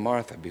Mary and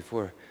Martha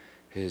before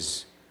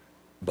His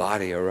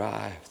body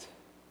arrived.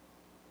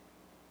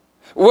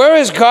 Where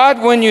is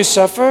God when you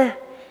suffer?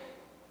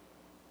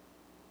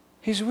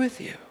 He's with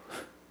you.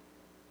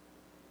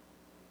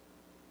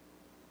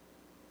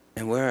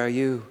 And where are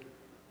you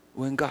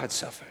when God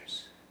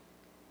suffers?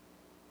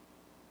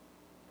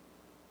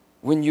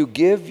 When you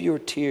give your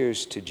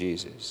tears to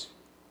Jesus,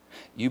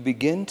 you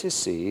begin to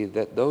see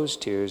that those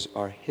tears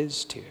are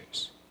His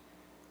tears.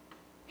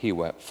 He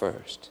wept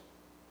first.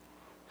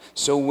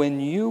 So when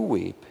you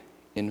weep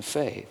in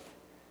faith,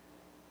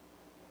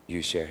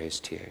 you share His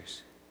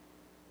tears.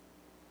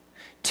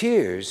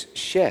 Tears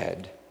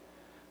shed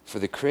for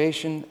the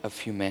creation of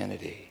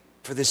humanity,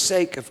 for the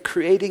sake of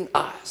creating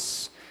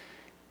us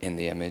in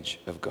the image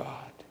of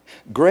God.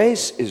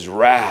 Grace is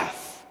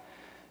wrath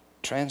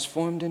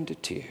transformed into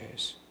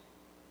tears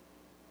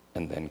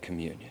and then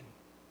communion.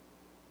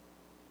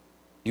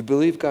 You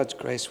believe God's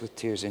grace with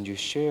tears and you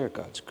share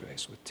God's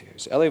grace with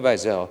tears. Elie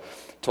Wiesel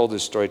told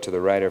this story to the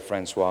writer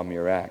Francois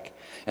Murac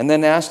and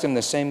then asked him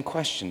the same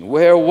question: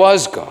 where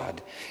was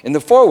God? In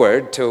the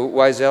foreword to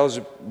Wiesel's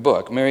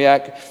book,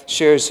 Murac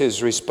shares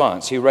his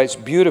response. He writes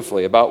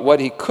beautifully about what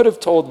he could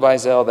have told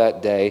Wiesel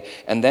that day,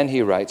 and then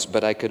he writes,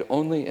 "But I could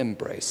only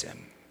embrace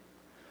him,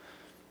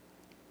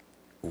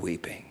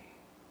 weeping."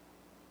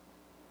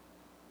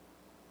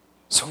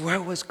 So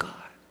where was God?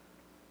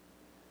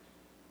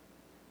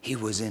 He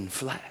was in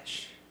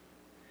flesh,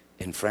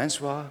 in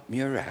Francois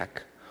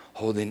Murac,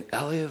 holding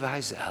Elie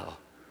Wiesel,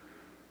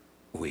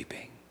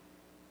 weeping.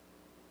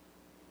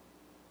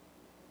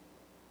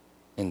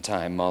 In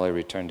time, Molly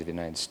returned to the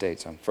United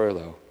States on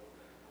furlough.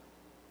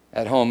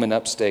 At home in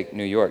upstate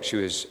New York, she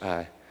was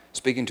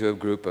speaking to a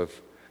group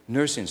of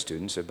nursing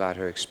students about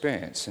her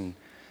experience. And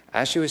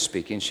as she was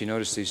speaking, she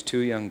noticed these two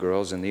young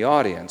girls in the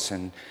audience,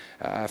 and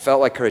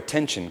felt like her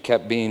attention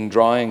kept being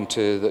drawing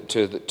to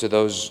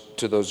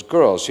those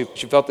girls.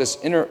 She felt this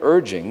inner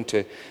urging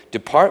to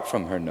depart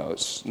from her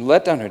notes,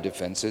 let down her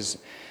defenses,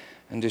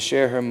 and to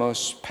share her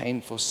most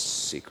painful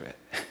secret.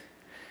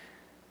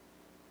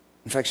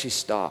 In fact, she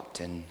stopped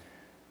in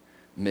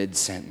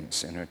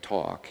mid-sentence in her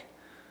talk.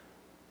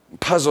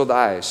 Puzzled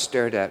eyes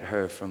stared at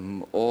her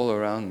from all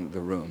around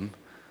the room.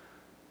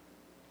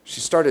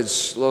 She started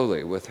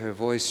slowly, with her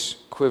voice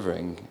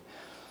quivering,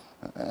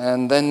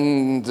 and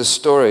then the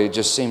story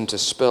just seemed to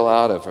spill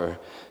out of her.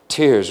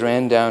 Tears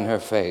ran down her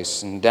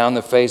face and down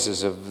the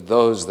faces of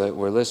those that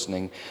were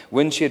listening.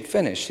 When she had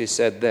finished, she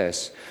said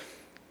this: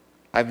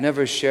 "I've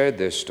never shared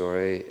this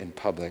story in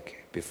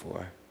public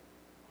before,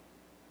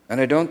 and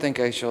I don't think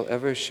I shall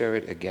ever share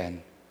it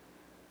again.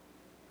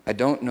 I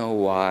don't know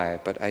why,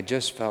 but I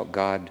just felt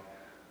God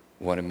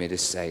wanted me to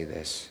say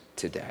this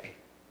today."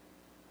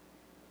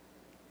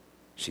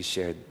 She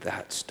shared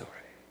that story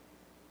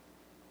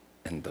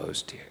and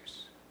those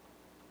tears.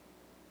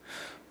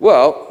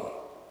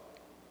 Well,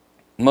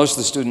 most of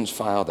the students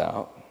filed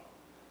out,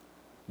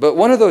 but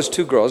one of those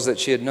two girls that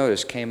she had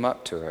noticed came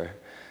up to her,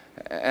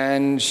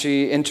 and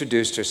she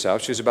introduced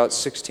herself. She was about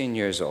 16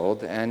 years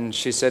old, and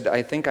she said,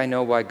 "I think I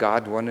know why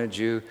God wanted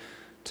you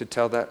to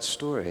tell that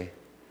story.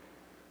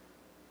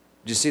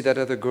 Do you see that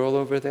other girl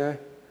over there?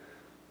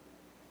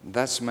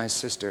 That's my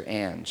sister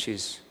Ann.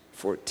 She's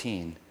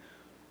 14.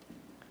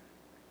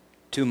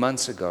 2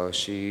 months ago,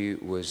 she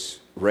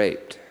was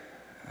raped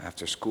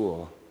after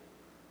school.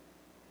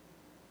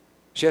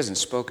 She hasn't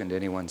spoken to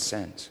anyone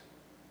since.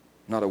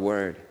 Not a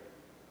word.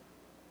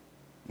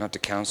 Not to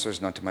counselors,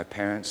 not to my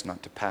parents,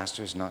 not to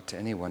pastors, not to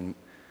anyone.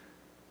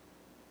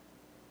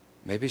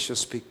 Maybe she'll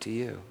speak to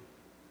you."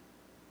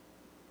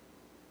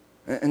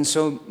 And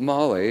so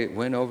Molly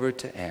went over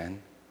to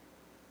Anne,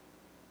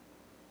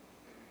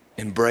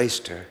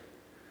 embraced her,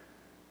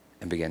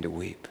 and began to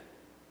weep.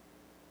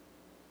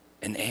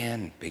 And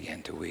Anne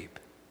began to weep.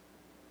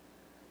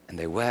 And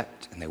they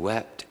wept, and they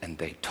wept, and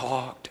they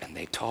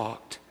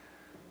talked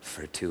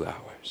for 2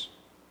 hours.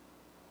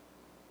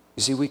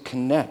 You see, we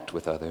connect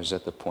with others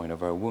at the point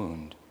of our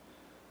wound,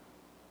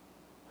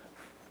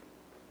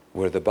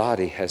 where the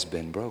body has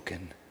been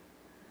broken,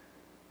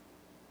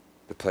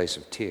 the place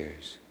of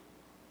tears.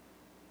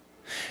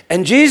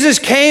 And Jesus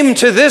came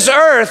to this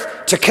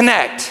earth to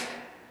connect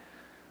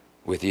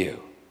with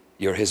you.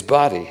 You're his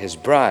body, his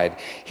bride.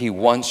 He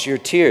wants your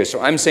tears. So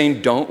I'm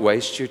saying don't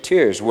waste your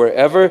tears.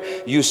 Wherever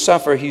you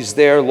suffer, he's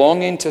there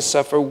longing to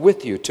suffer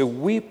with you, to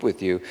weep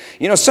with you.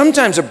 You know,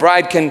 sometimes a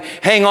bride can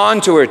hang on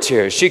to her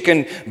tears. She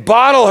can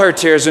bottle her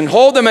tears and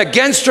hold them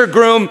against her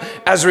groom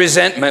as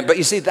resentment. But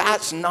you see,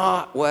 that's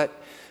not what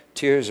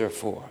tears are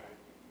for.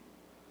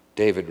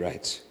 David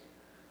writes,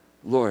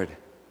 Lord,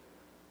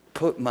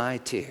 put my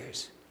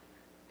tears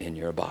in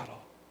your bottle.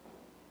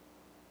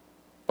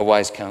 A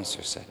wise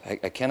counselor said,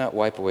 I cannot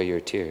wipe away your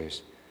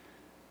tears.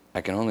 I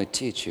can only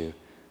teach you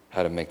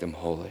how to make them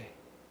holy.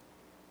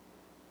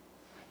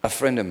 A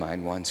friend of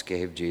mine once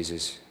gave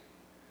Jesus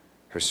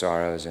her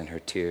sorrows and her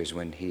tears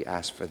when he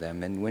asked for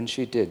them. And when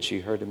she did,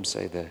 she heard him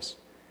say this,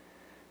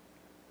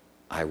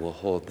 I will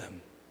hold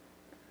them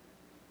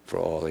for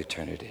all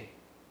eternity.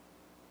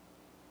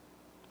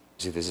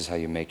 See, this is how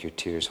you make your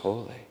tears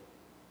holy.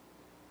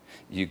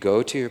 You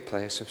go to your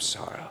place of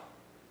sorrow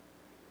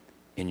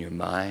in your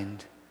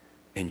mind,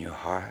 in your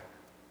heart.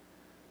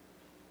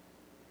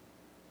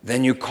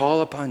 Then you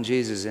call upon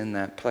Jesus in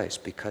that place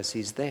because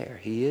he's there.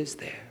 He is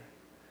there.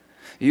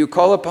 You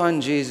call upon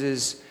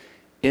Jesus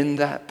in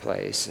that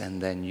place and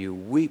then you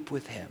weep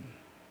with him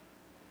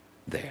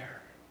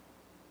there.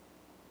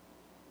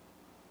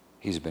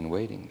 He's been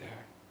waiting there.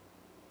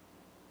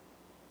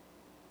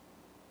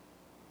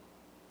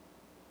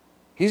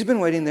 He's been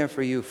waiting there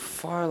for you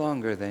far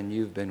longer than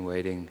you've been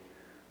waiting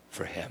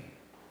for him.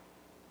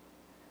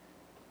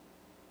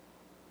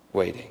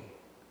 Waiting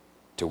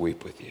to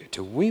weep with you.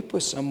 To weep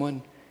with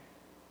someone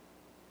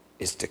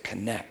is to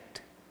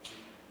connect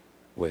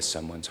with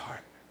someone's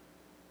heart.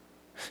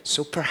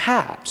 So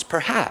perhaps,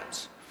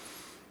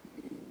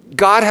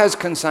 God has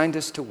consigned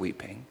us to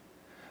weeping,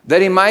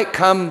 that he might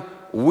come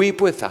weep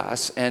with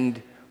us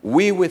and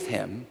we with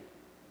him,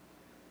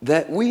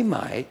 that we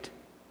might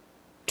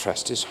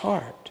trust his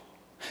heart.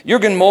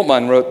 Jürgen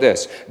Moltmann wrote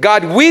this,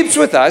 God weeps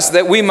with us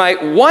that we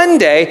might one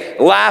day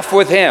laugh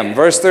with him.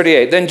 Verse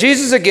 38, then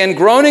Jesus again,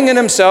 groaning in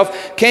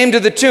himself, came to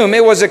the tomb.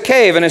 It was a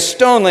cave and a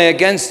stone lay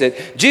against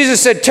it. Jesus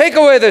said, take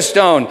away the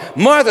stone.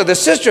 Martha, the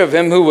sister of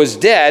him who was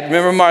dead,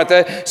 remember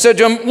Martha, said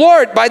to him,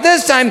 Lord, by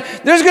this time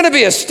there's going to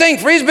be a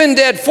stink, for he's been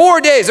dead 4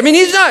 days. I mean,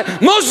 he's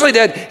not mostly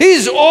dead,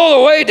 he's all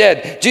the way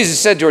dead. Jesus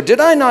said to her, did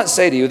I not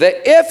say to you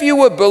that if you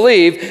would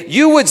believe,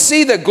 you would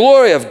see the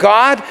glory of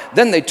God?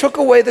 Then they took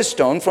away the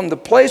stone from the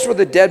place where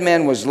the dead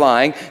man was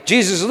lying.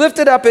 Jesus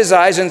lifted up his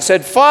eyes and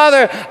said,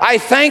 Father, I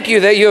thank you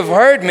that you have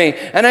heard me,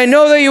 and I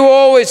know that you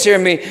always hear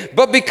me.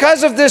 But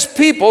because of this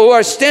people who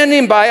are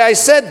standing by, I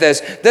said this,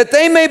 that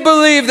they may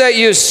believe that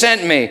you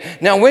sent me.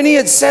 Now when he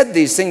had said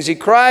these things, he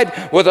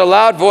cried with a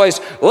loud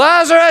voice,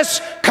 Lazarus,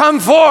 come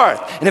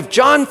forth. And if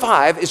John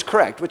 5 is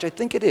correct, which I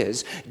think it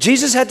is,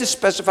 Jesus had to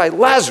specify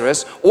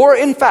Lazarus, or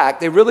in fact,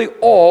 they really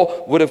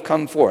all would have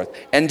come forth.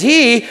 And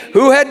he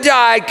who had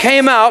died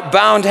came out,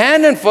 bound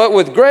hand and foot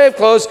with grave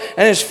clothes,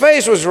 and his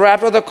face was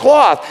wrapped with a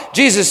cloth.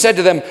 Jesus said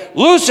to them,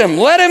 loose him,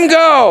 let him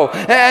go.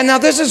 And now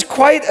this is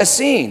quite a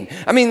scene.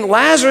 I mean,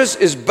 Lazarus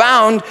is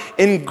bound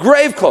in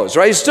grave clothes,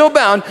 right? He's still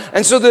bound.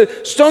 And so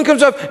the stone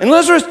comes up, and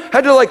Lazarus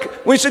had to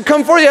when he said,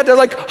 come forth, he had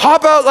to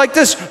hop out like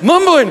this,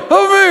 mumbling,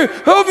 help me,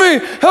 help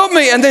me, help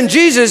me. And then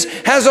Jesus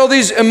has all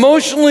these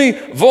emotionally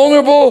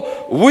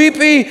vulnerable,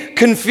 weepy,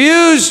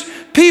 confused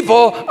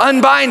people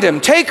unbind him,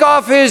 take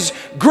off his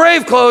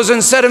grave clothes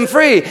and set him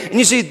free. And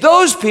you see,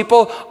 those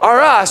people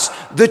are us,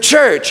 the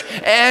church.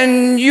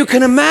 And you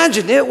can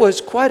imagine it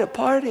was quite a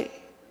party.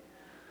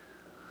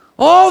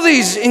 All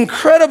these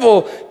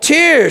incredible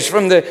tears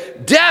from the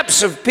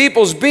depths of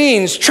people's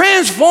beings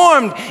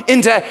transformed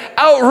into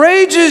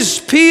outrageous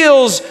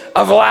peals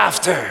of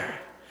laughter.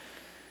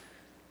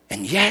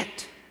 And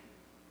yet,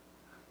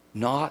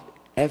 not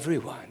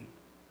everyone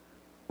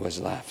was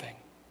laughing.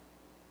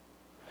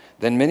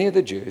 Then many of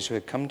the Jews who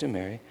had come to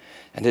Mary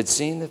and had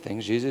seen the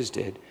things Jesus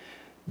did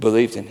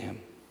believed in him.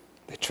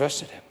 They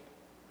trusted him.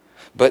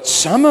 But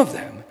some of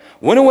them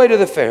went away to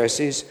the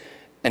Pharisees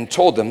and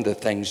told them the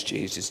things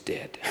Jesus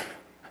did.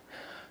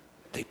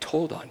 They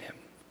told on him.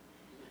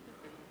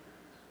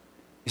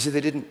 You see, they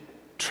didn't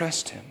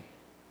trust him.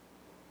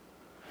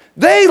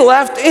 They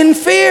left in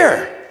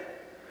fear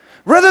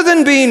rather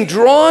than being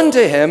drawn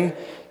to him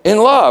in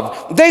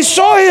love. They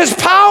saw his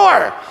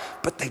power,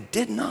 but they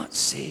did not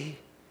see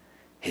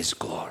his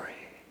glory.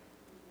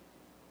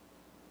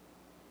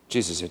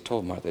 Jesus had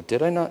told Martha,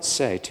 did I not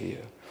say to you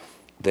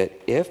that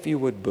if you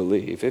would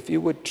believe, if you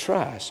would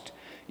trust,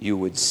 you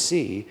would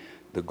see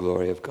the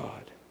glory of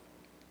God?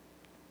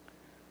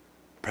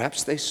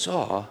 Perhaps they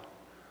saw,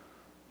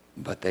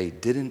 but they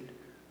didn't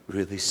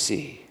really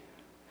see,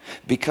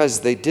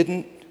 because they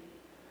didn't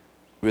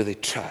really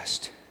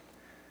trust,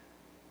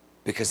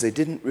 because they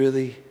didn't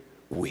really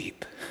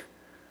weep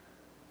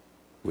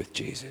with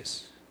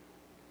Jesus.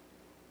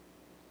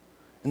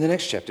 In the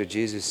next chapter,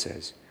 Jesus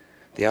says,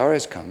 the hour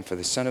has come for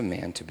the Son of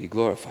Man to be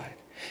glorified.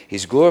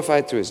 He's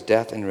glorified through his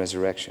death and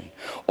resurrection.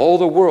 All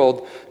the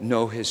world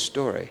know his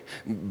story,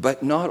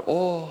 but not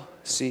all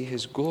see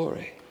his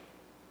glory.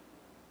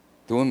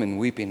 The women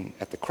weeping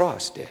at the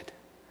cross did.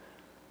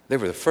 They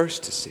were the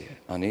first to see it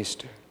on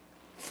Easter.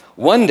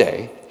 One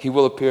day, he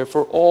will appear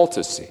for all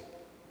to see.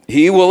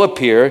 He will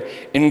appear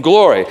in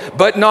glory,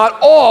 but not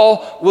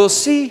all will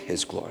see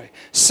his glory.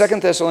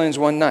 2 Thessalonians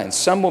 1:9,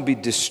 some will be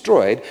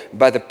destroyed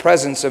by the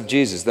presence of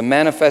Jesus, the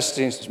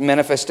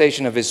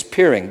manifestation of his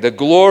appearing, the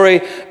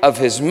glory of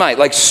his might,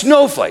 like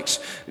snowflakes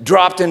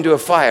dropped into a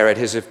fire at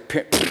his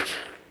appearance.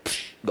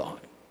 Gone.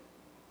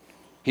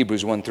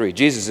 Hebrews 1:3,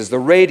 Jesus is the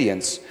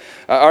radiance,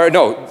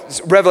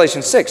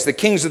 Revelation 6, the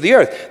kings of the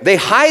earth, they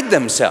hide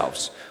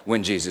themselves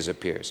when Jesus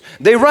appears.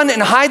 They run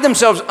and hide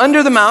themselves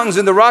under the mountains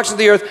and the rocks of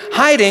the earth,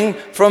 hiding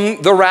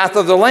from the wrath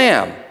of the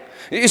Lamb.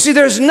 You see,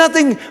 there's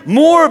nothing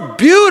more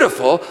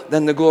beautiful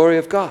than the glory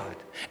of God.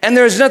 And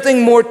there's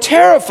nothing more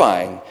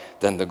terrifying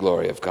than the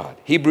glory of God.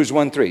 Hebrews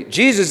 1:3,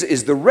 Jesus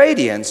is the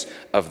radiance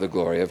of the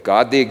glory of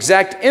God, the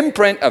exact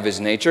imprint of his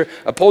nature,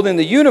 upholding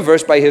the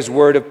universe by his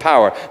word of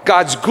power.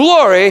 God's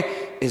glory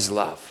is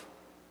love.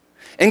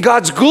 And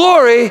God's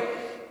glory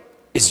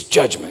is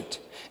judgment.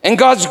 And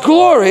God's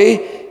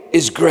glory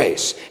is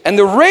grace. And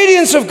the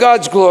radiance of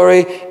God's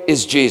glory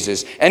is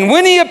Jesus. And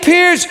when he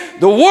appears,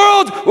 the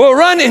world will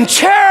run in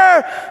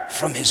terror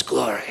from his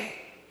glory.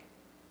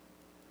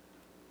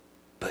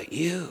 But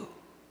you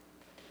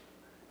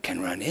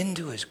can run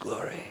into his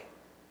glory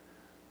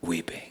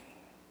weeping.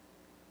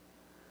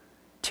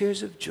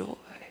 Tears of joy.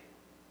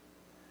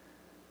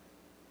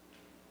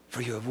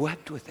 For you have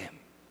wept with him,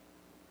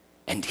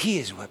 and he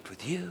has wept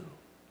with you.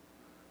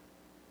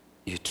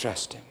 You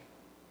trust him.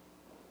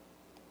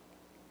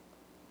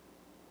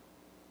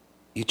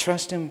 You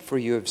trust him, for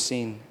you have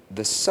seen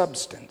the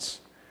substance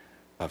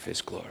of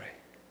his glory,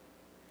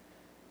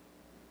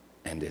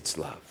 and it's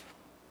love.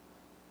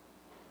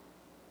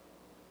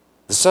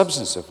 The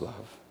substance of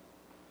love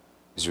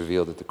is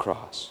revealed at the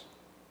cross.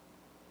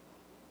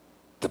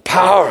 The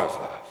power of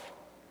love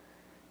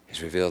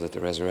is revealed at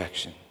the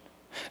resurrection.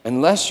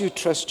 Unless you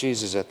trust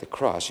Jesus at the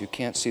cross, you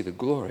can't see the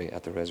glory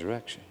at the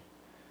resurrection.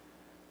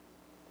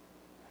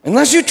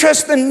 Unless you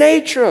trust the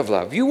nature of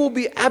love, you will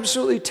be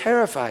absolutely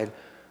terrified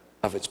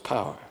of its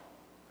power.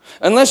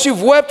 Unless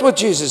you've wept with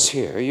Jesus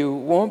here, you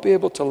won't be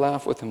able to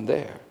laugh with him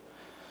there.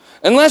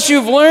 Unless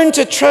you've learned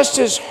to trust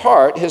his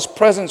heart, his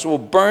presence will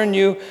burn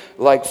you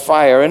like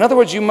fire. In other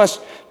words, you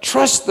must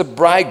trust the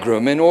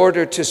bridegroom in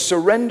order to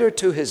surrender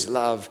to his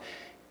love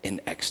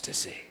in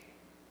ecstasy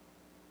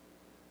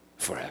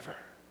forever.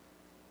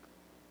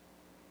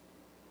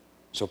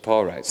 So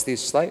Paul writes,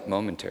 these slight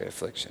momentary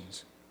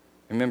afflictions,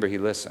 remember he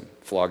lists them,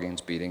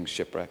 floggings, beatings,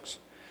 shipwrecks,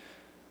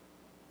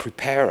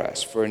 prepare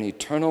us for an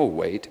eternal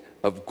weight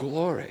of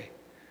glory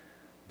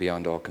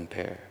beyond all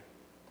compare.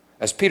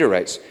 As Peter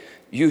writes,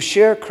 you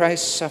share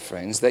Christ's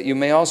sufferings that you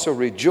may also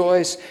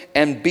rejoice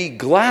and be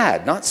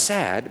glad, not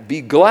sad, be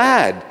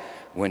glad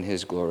when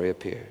his glory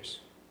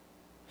appears.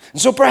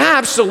 And so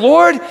perhaps the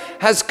Lord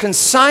has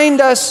consigned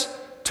us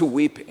to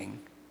weeping,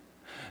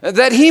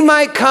 that he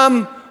might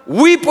come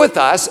weep with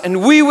us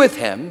and we with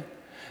him,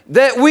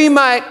 that we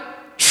might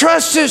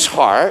trust his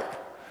heart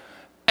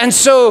and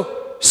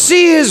so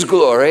see his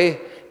glory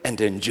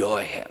and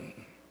enjoy him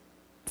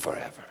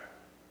forever.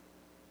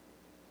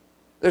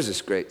 There's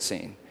this great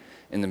scene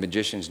in The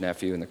Magician's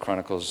Nephew in the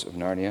Chronicles of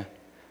Narnia.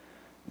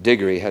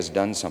 Diggory has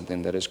done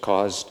something that has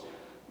caused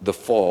the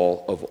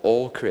fall of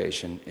all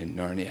creation in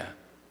Narnia.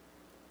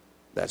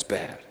 That's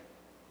bad.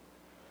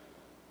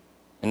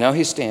 And now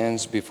he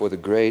stands before the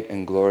great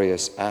and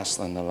glorious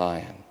Aslan the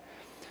lion,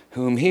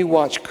 whom he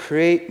watched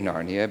create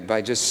Narnia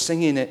by just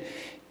singing it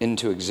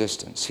into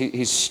existence.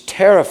 He's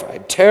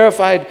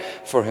terrified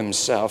for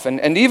himself,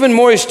 and even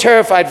more, he's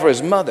terrified for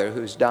his mother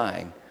who's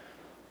dying.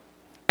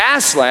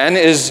 Aslan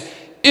is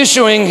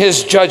issuing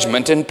his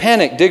judgment. In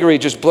panic, Diggory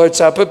just blurts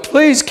out, but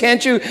please,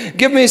 can't you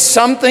give me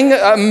something,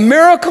 a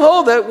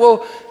miracle that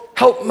will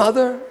help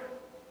Mother?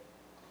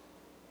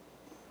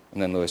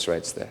 And then Lewis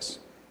writes this.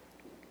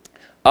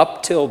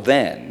 Up till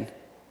then,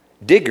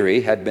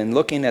 Diggory had been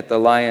looking at the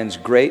lion's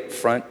great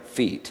front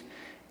feet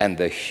and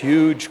the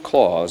huge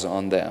claws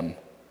on them.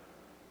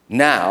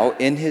 Now,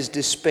 in his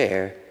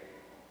despair,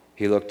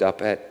 he looked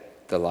up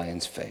at the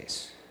lion's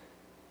face.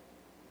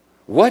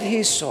 What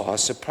he saw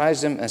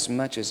surprised him as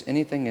much as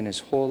anything in his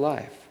whole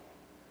life.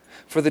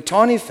 For the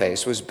tawny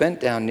face was bent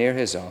down near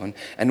his own,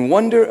 and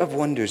wonder of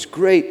wonders,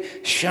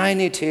 great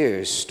shiny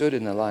tears stood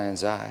in the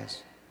lion's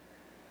eyes.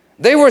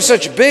 They were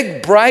such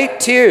big, bright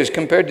tears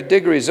compared to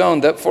Diggory's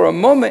own that for a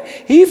moment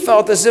he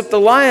felt as if the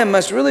lion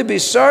must really be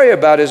sorry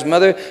about his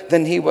mother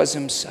than he was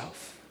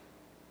himself.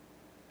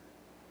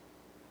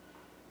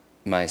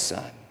 My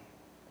son,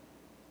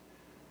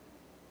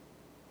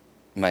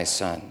 "My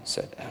son,"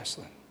 said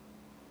Aslan,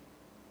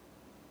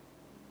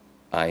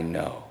 "I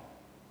know.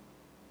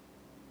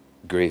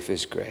 Grief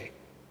is great.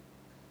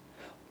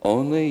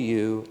 Only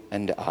you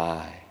and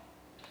I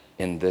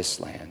in this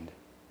land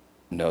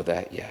know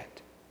that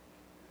yet.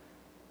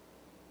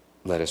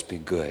 Let us be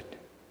good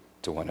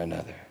to one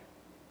another."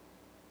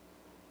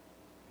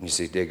 You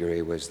see,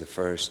 Diggory was the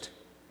first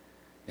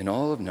in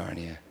all of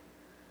Narnia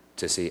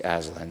to see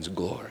Aslan's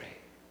glory.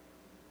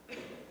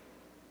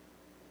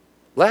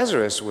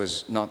 Lazarus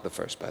was not the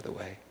first, by the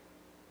way.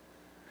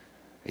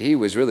 He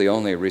was really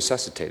only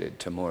resuscitated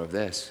to more of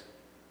this.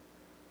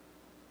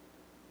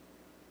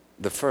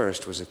 The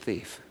first was a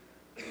thief,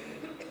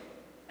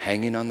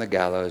 hanging on the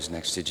gallows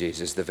next to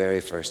Jesus, the very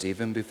first,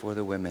 even before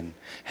the women,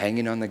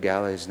 hanging on the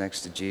gallows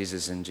next to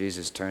Jesus, and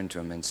Jesus turned to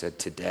him and said,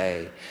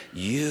 "Today,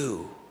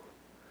 you,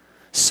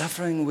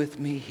 suffering with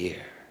me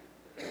here,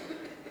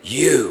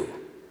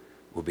 you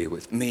will be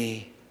with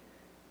me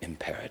in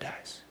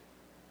paradise."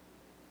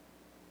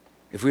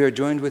 If we are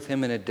joined with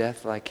him in a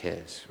death like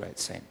his,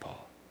 writes St.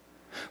 Paul,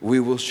 we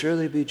will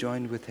surely be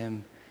joined with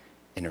him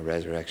in a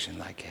resurrection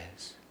like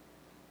his.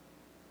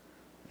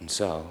 And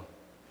so,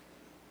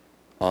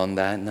 on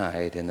that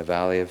night in the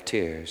Valley of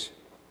Tears,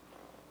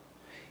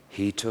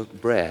 he took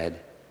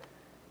bread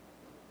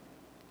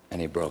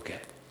and he broke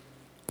it,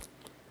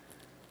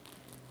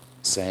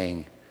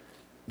 saying,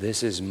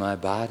 "This is my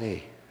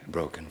body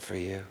broken for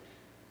you.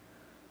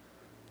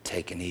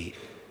 Take and eat.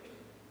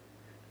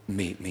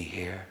 Meet me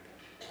here."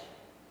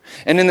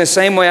 And in the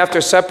same way,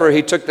 after supper,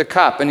 he took the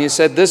cup and he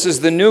said, "This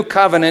is the new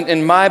covenant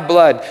in my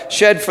blood,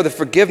 shed for the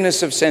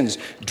forgiveness of sins.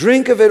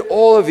 Drink of it,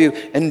 all of you,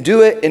 and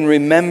do it in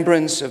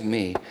remembrance of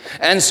me."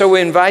 And so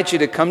we invite you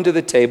to come to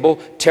the table,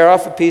 tear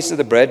off a piece of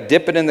the bread,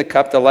 dip it in the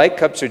cup. The light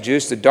cups are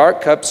juice, the dark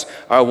cups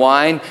are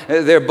wine.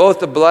 They're both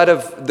the blood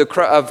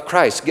of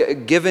Christ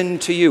given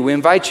to you. We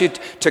invite you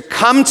to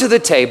come to the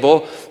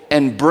table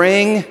and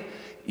bring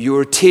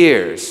your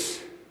tears.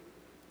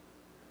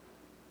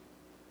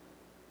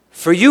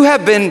 For you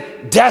have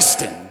been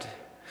destined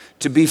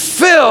to be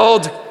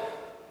filled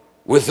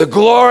with the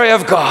glory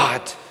of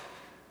God.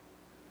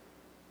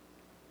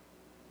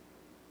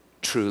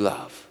 True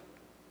love.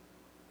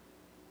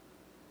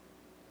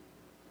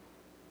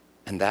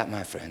 And that,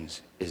 my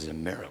friends, is a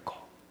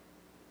miracle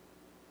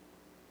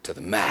to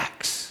the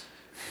max.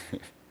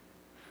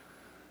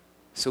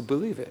 So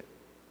believe it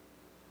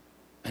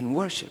and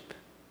worship.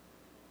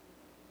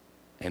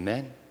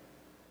 Amen.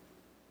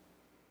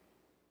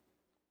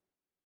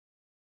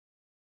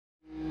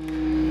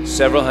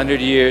 Several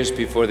hundred years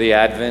before the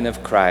advent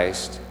of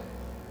Christ,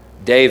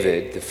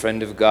 David, the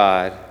friend of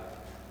God,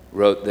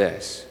 wrote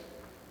this: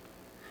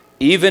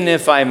 "Even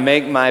if I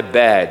make my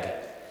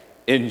bed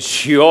in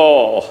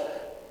Sheol,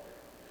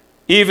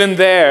 even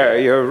there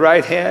your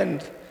right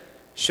hand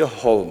shall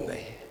hold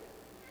me."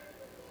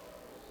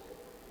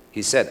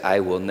 He said, "I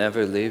will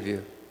never leave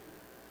you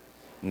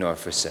nor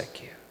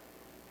forsake you."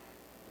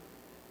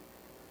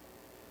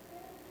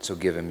 So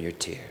give him your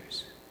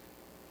tears.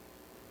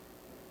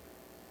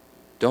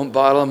 Don't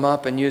bottle them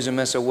up and use them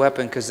as a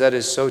weapon, because that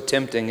is so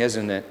tempting,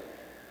 isn't it?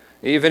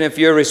 Even if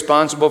you're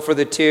responsible for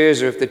the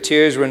tears, or if the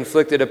tears were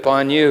inflicted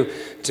upon you,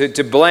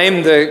 to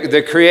blame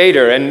the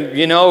Creator. And,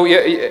 you know,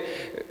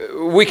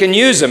 we can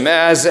use them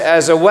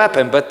as a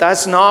weapon, but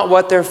that's not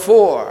what they're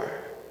for.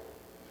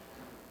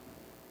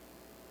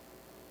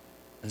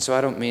 And so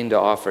I don't mean to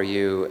offer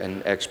you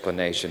an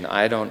explanation.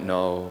 I don't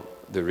know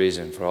the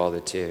reason for all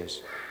the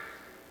tears.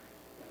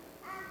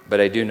 But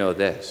I do know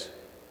this: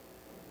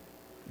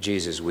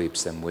 Jesus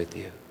weeps them with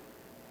you.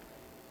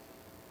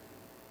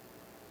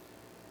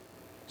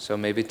 So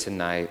maybe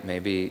tonight,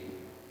 maybe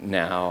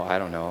now, I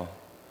don't know,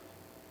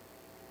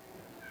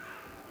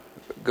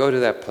 go to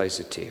that place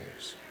of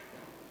tears.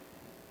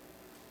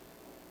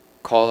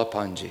 Call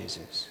upon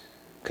Jesus,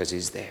 because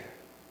he's there.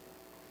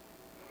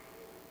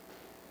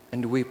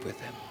 And weep with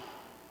him.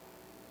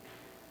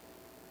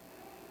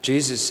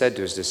 Jesus said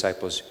to his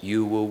disciples,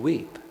 "You will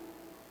weep,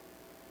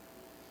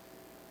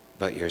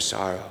 but your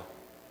sorrow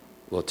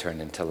will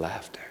turn into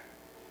laughter."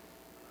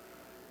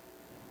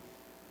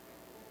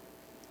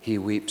 He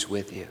weeps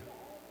with you,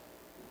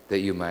 that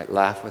you might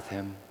laugh with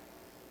him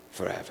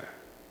forever.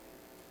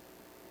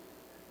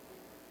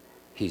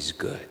 He's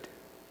good.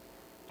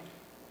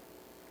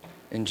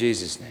 In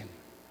Jesus' name,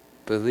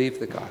 believe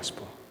the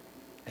gospel.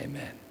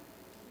 Amen.